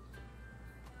that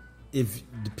if,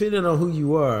 depending on who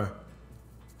you are,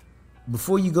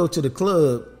 before you go to the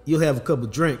club, you'll have a couple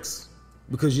drinks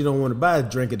because you don't want to buy a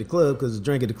drink at the club because a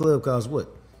drink at the club costs what?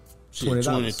 $20.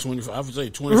 $25. I would say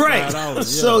 $25. Right. Yeah.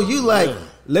 So you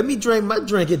let me drink my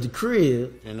drink at the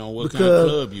crib. And on what kind of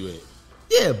club you at.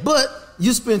 Yeah, but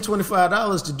you spend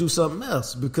 $25 to do something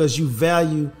else because you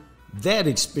value that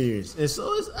experience. And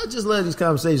so I just love these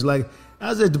conversations. Like, I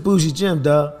was at the Bougie Gym,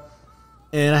 dog,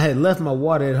 and I had left my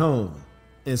water at home.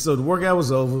 And so the workout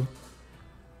was over,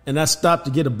 and I stopped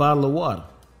to get a bottle of water.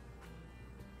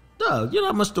 Dog, you know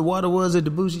how much the water was at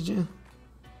the Bougie Gym?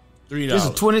 $3.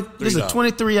 This is a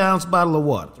 23-ounce bottle of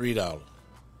water. $3.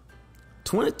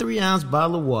 23-ounce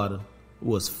bottle of water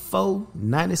was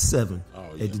 $4.97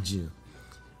 at the gym.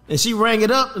 And she rang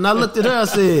it up, and I looked at her. I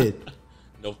said,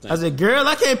 "No thanks." I said, girl,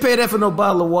 I can't pay that for no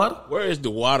bottle of water. Where is the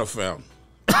water fountain?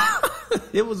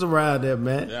 It was around there,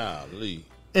 man. Golly.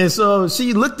 And so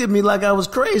she looked at me like I was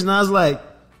crazy, and I was like,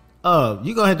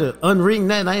 you going to have to unring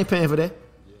that, and I ain't paying for that.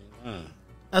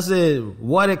 I said,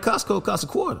 water at Costco costs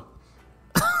 $0.25.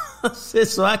 I said,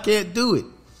 so I can't do it.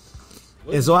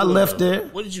 And so I left there.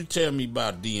 What did you tell me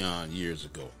about Dion years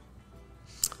ago?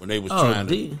 When they was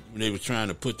trying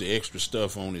to put the extra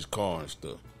stuff on his car and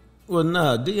stuff. Well,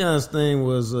 nah, Dion's thing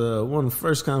was one of the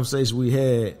first conversations we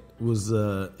had was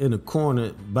in a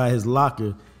corner by his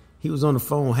locker. He was on the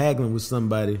phone haggling with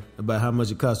somebody about how much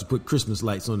it costs to put Christmas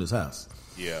lights on his house.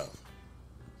 Yeah.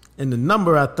 And the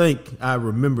number I think I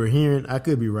remember hearing, I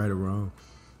could be right or wrong,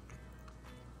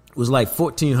 was like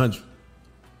 $1,400.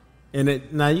 And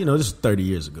this is 30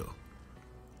 years ago.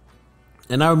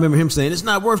 And I remember him saying, it's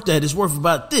not worth that. It's worth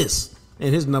about this.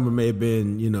 And his number may have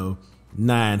been,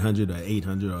 900 or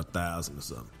 800 or 1,000 or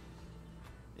something.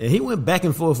 And he went back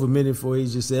and forth for a minute before he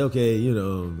just said, okay,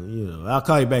 I'll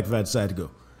call you back if I decide to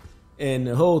go. And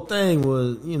the whole thing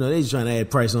was, they just trying to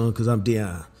add price on because I'm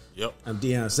Dion. Yep. I'm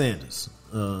Deion Sanders.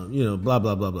 Blah,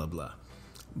 blah, blah, blah, blah.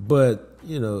 But,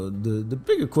 the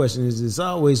bigger question is it's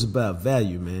always about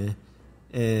value, man.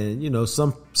 And,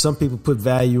 some people put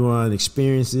value on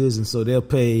experiences, and so they'll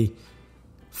pay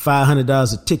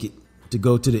 $500 a ticket to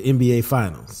go to the NBA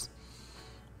Finals.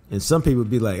 And some people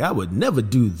be like, I would never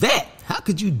do that. How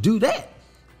could you do that?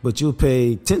 But you'll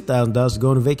pay $10,000 to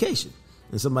go on a vacation.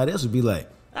 And somebody else would be like,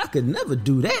 I could never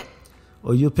do that.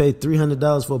 or you'll pay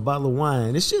 $300 for a bottle of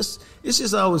wine. It's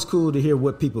just always cool to hear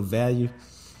what people value.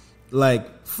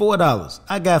 Like $4.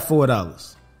 I got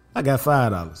 $4. I got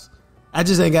 $5. I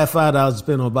just ain't got $5 to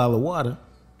spend on a bottle of water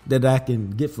that I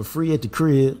can get for free at the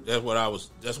crib. That's what I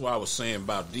was saying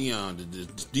about Dion. The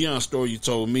Dion story you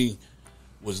told me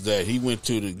was that he went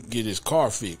to get his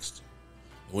car fixed.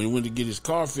 When he went to get his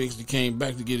car fixed, he came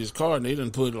back to get his car, and they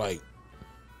done put like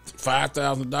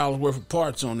 $5,000 worth of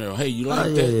parts on there. Hey, you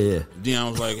like that? Yeah.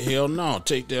 Dion was like, hell no,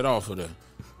 take that off of there.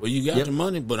 Well, you got the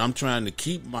money, but I'm trying to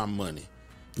keep my money.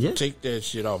 Yeah. Take that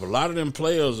shit off. A lot of them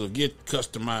players will get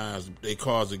customized. Their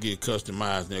cars will get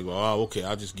customized. And they go, oh, okay,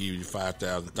 I'll just give you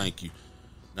 $5,000. Thank you.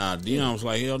 Nah, Dion was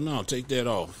like, hell no, take that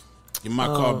off. Give my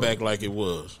car back like it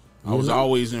was. I was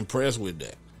always impressed with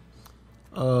that.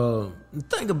 The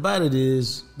thing about it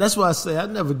is, that's why I say I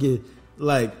never get,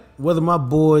 like, whether my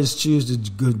boys choose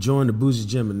to join the Bougie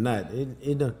Gym or not,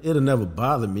 it'll never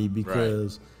bother me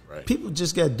because people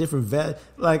just got different value.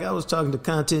 Like, I was talking to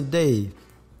Content Dave,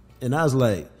 and I was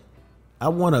like, I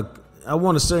want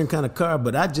a certain kind of car,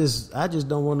 but I just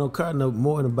don't want no car note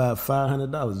more than about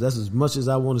 $500. That's as much as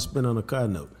I want to spend on a car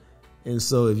note. And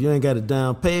so if you ain't got a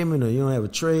down payment or you don't have a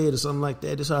trade or something like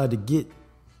that, it's hard to get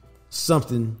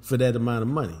something for that amount of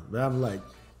money. But I'm like,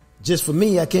 just for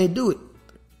me, I can't do it.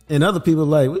 And other people are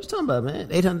like, what you talking about, man?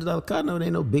 $800 car note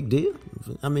ain't no big deal.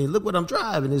 I mean, look what I'm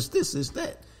driving. It's this, it's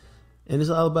that. And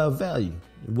it's all about value,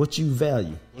 what you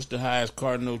value. What's the highest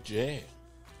car note you had?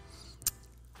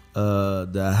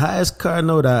 The highest car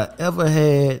note I ever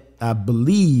had, I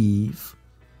believe,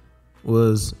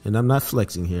 was, and I'm not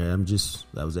flexing here,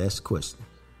 I was asked a question.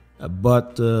 I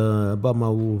bought my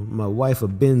wife a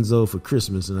Benzo for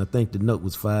Christmas, and I think the note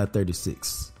was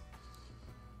 $536.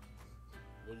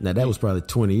 Now that was probably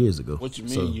 20 years ago. What you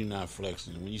mean you're not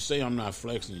flexing? When you say I'm not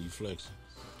flexing, you flexing.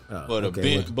 But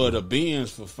okay. a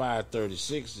Benz for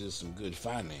 $536 is some good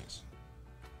finance.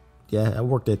 Yeah, I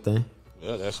worked that thing.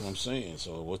 Yeah, that's what I'm saying.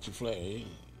 So what you flex?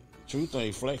 Truth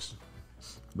ain't flexing.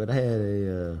 But I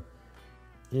had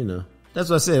that's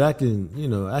what I said. I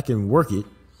can work it.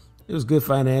 It was good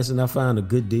financing. I found a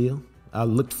good deal. I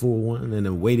looked for one and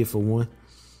then waited for one.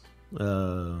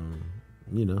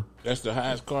 That's the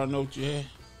highest car note you had?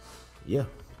 Yeah.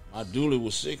 My dually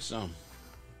was $6 something.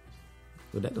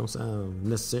 But that don't sound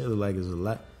necessarily like it's a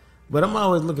lot. But I'm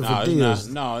always looking for deals.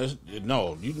 You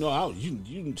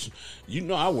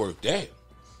know I worked that.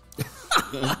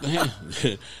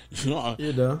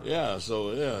 Yeah.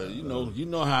 So yeah, you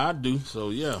know how I do. So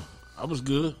yeah, I was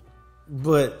good.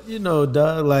 But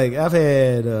dog, like I've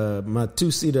had my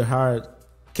 2-seater hard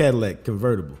Cadillac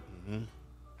convertible. Mm-hmm.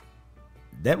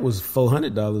 That was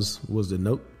 $400 was the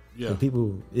note. Yeah. And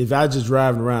people, if I just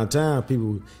driving around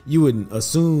town, you wouldn't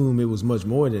assume it was much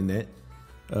more than that.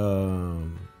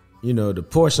 The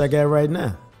Porsche I got right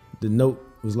now, the note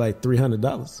was like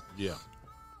 $300. Yeah.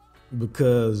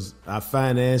 Because I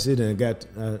financed it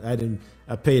and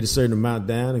I paid a certain amount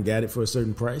down and got it for a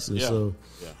certain price. And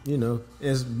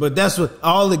but that's what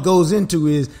all it goes into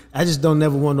is I just don't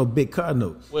never want no big car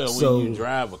note. Well, when you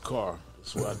drive a car,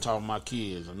 that's what I taught my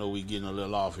kids. I know we getting a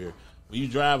little off here. When you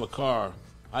drive a car,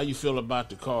 how you feel about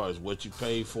the car is what you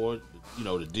paid for it,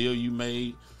 the deal you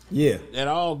made. Yeah. That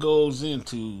all goes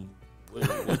into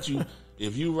what you,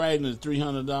 if you writing a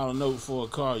 $300 note for a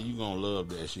car, you going to love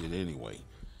that shit anyway.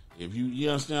 If you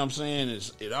understand what I'm saying?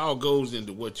 It all goes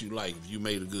into what you like if you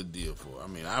made a good deal for it. I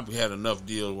mean, I've had enough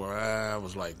deals where I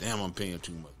was like, damn, I'm paying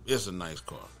too much. It's a nice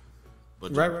car.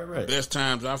 But the best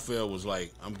times I felt was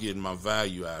like, I'm getting my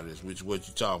value out of this, which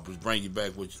bring you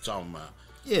back what you're talking about.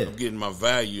 Yeah. I'm getting my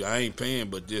value. I ain't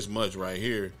paying but this much right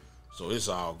here, so it's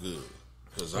all good.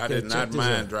 Because I did not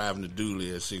mind driving the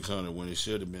dually at 600 when it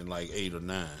should have been like 8 or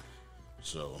 9.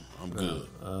 So I'm good.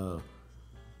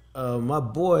 My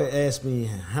boy asked me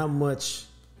how much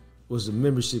was the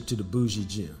membership to the Bougie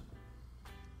Gym.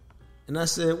 And I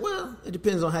said, well, it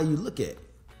depends on how you look at it.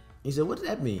 He said, what does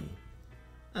that mean?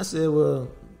 I said, well,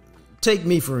 take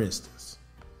me for instance.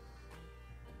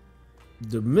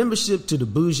 The membership to the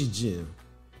Bougie Gym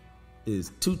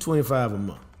is $225 a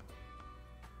month,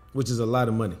 which is a lot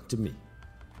of money to me.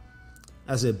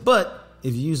 I said, but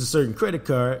if you use a certain credit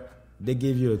card, they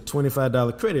give you a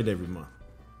 $25 credit every month.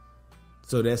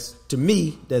 So to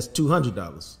me, that's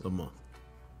 $200 a month.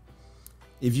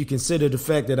 If you consider the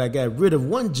fact that I got rid of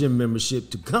one gym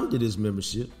membership to come to this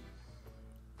membership,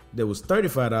 that was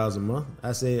 $35 a month.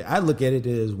 I said, I look at it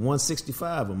as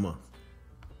 $165 a month.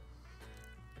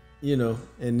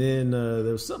 And then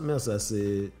there was something else I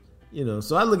said,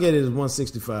 so I look at it as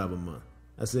 $165 a month.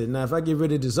 I said, now if I get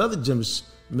rid of this other gym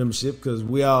membership, because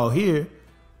we all here,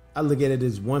 I look at it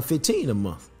as $115 a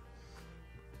month.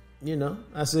 You know,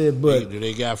 I said, but do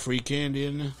they got free candy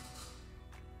in there?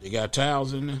 They got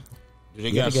towels in there? Do they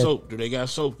Yeah, got they got- soap? Do they got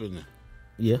soap in there?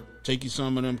 yeah, Take you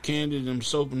some of them candy, them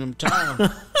soap, and them towels.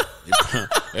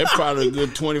 That's probably a good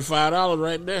 $25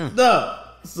 right there. no.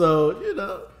 So you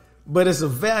know, but it's a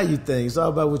value thing. It's all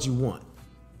about what you want,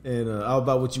 and all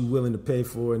about what you're willing to pay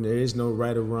for. And there is no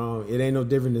right or wrong. It ain't no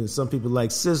different than some people like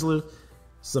Sizzler,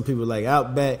 some people like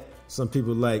Outback, some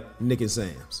people like Nick and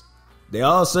Sam's. They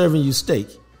all serving you steak.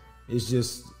 It's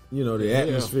just, you know, the Yeah,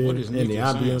 atmosphere what and is the Nick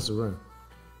and ambience Sam's?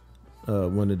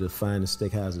 around. One of the finest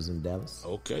steakhouses in Dallas.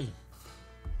 Okay.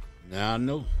 Now I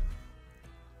know.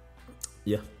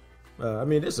 Yeah. I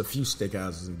mean, there's a few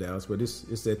steakhouses in Dallas, but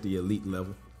it's at the elite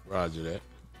level. Roger that.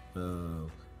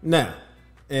 Now,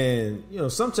 and, you know,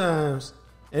 sometimes,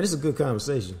 and it's a good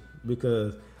conversation,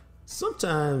 because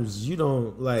sometimes you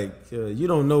don't, you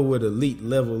don't know what elite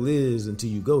level is until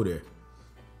you go there.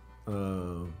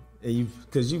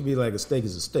 Because you be like, a steak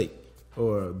is a steak,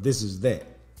 or this is that.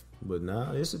 But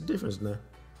now it's a difference now.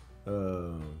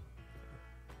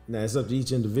 Now it's up to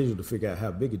each individual to figure out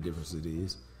how big a difference it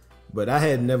is. But I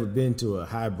had never been to a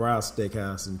highbrow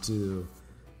steakhouse until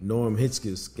Norm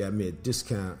Hitzkes got me a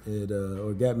discount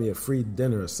or got me a free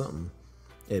dinner or something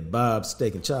at Bob's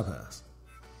Steak and Chop House.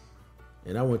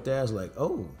 And I went there, I was like,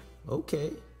 oh,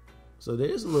 okay. So there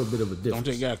is a little bit of a difference.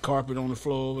 Don't they got carpet on the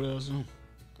floor over there or something?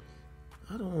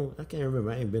 I can't remember.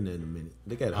 I ain't been there in a minute.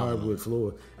 They got hardwood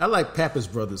floor. I like Pappas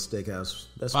Brothers Steakhouse.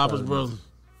 That's Papa's probably- brother?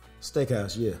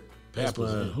 Steakhouse, yeah. That's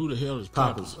Papa's. my- Who the hell is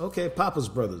Papa's. Papa? Okay, Papa's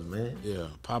Brothers, man. Yeah,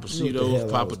 Papa You know what the hell Cedos,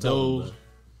 I Papa was talking Do's. about.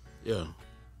 Yeah.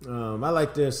 I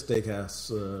like their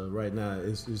steakhouse right now.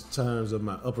 It's in terms of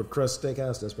my upper crust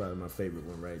steakhouse. That's probably my favorite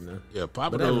one right now. Yeah,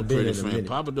 Papa But I haven't Do's been pretty in a fancy. minute.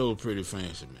 Papa Do's pretty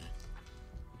fancy, man.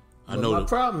 I Well, know. my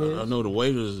problem is- I know the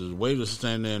waiters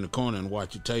stand there in the corner and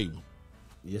watch your table.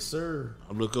 Yes, sir.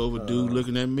 I look over, dude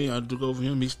looking at me. I look over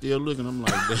him. He's still looking. I'm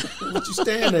like, that. What you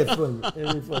stand there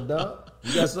for, dog?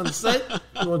 You got something to say?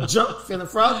 You want to jump, feeling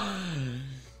froggy?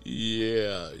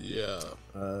 Yeah.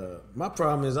 My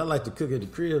problem is I like to cook at the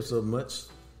crib so much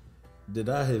that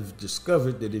I have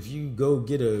discovered that if you go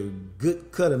get a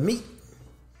good cut of meat,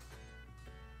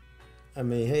 I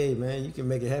mean, hey man, you can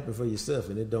make it happen for yourself,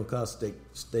 and it don't cost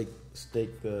steak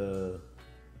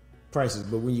prices.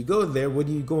 But when you go there, what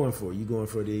are you going for? You going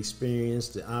for the experience,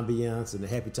 the ambiance, and the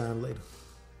happy time later.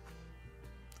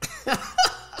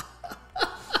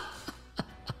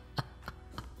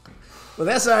 Well,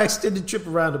 that's our extended trip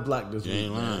around the block this You week.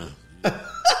 ain't man. lying.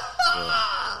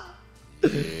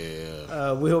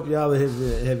 Yeah. We hope y'all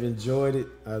have enjoyed it.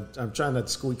 I'm trying not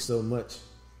to squeak so much.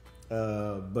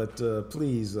 But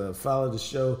please follow the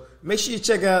show. Make sure you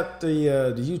check out the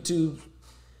YouTube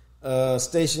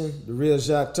station, The Real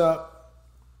Jacques Talk.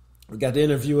 We got the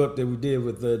interview up that we did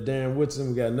with Darren Woodson.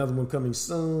 We got another one coming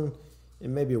soon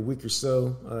in maybe a week or so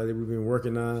that we've been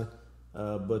working on.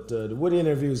 But the Woody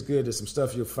interview is good. There's some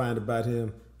stuff you'll find about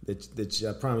him that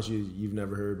I promise you've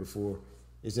never heard before.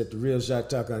 It's at The Real Jacques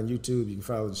Talk on YouTube. You can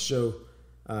follow the show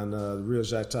on The Real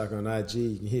Jacques Talk on IG.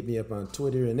 You can hit me up on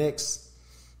Twitter and X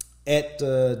at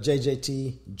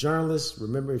JJT Journalist.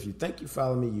 Remember, if you think you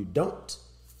follow me, you don't,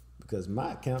 because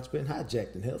my account's been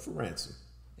hijacked and held for ransom,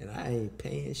 and I ain't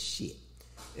paying shit.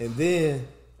 And then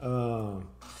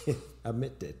I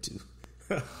meant that too.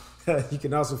 You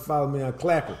can also follow me on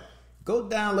Clapper. Go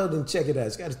download and check it out.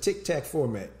 It's got a TikTok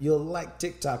format. You'll like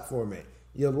TikTok format.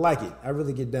 You'll like it. I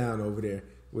really get down over there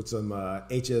with some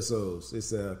HSOs.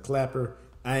 It's Clapper.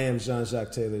 I am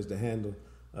Jean-Jacques Taylor is the handle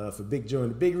for Big Joe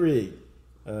and the Big Rig.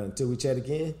 Until we chat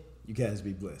again, you guys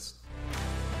be blessed.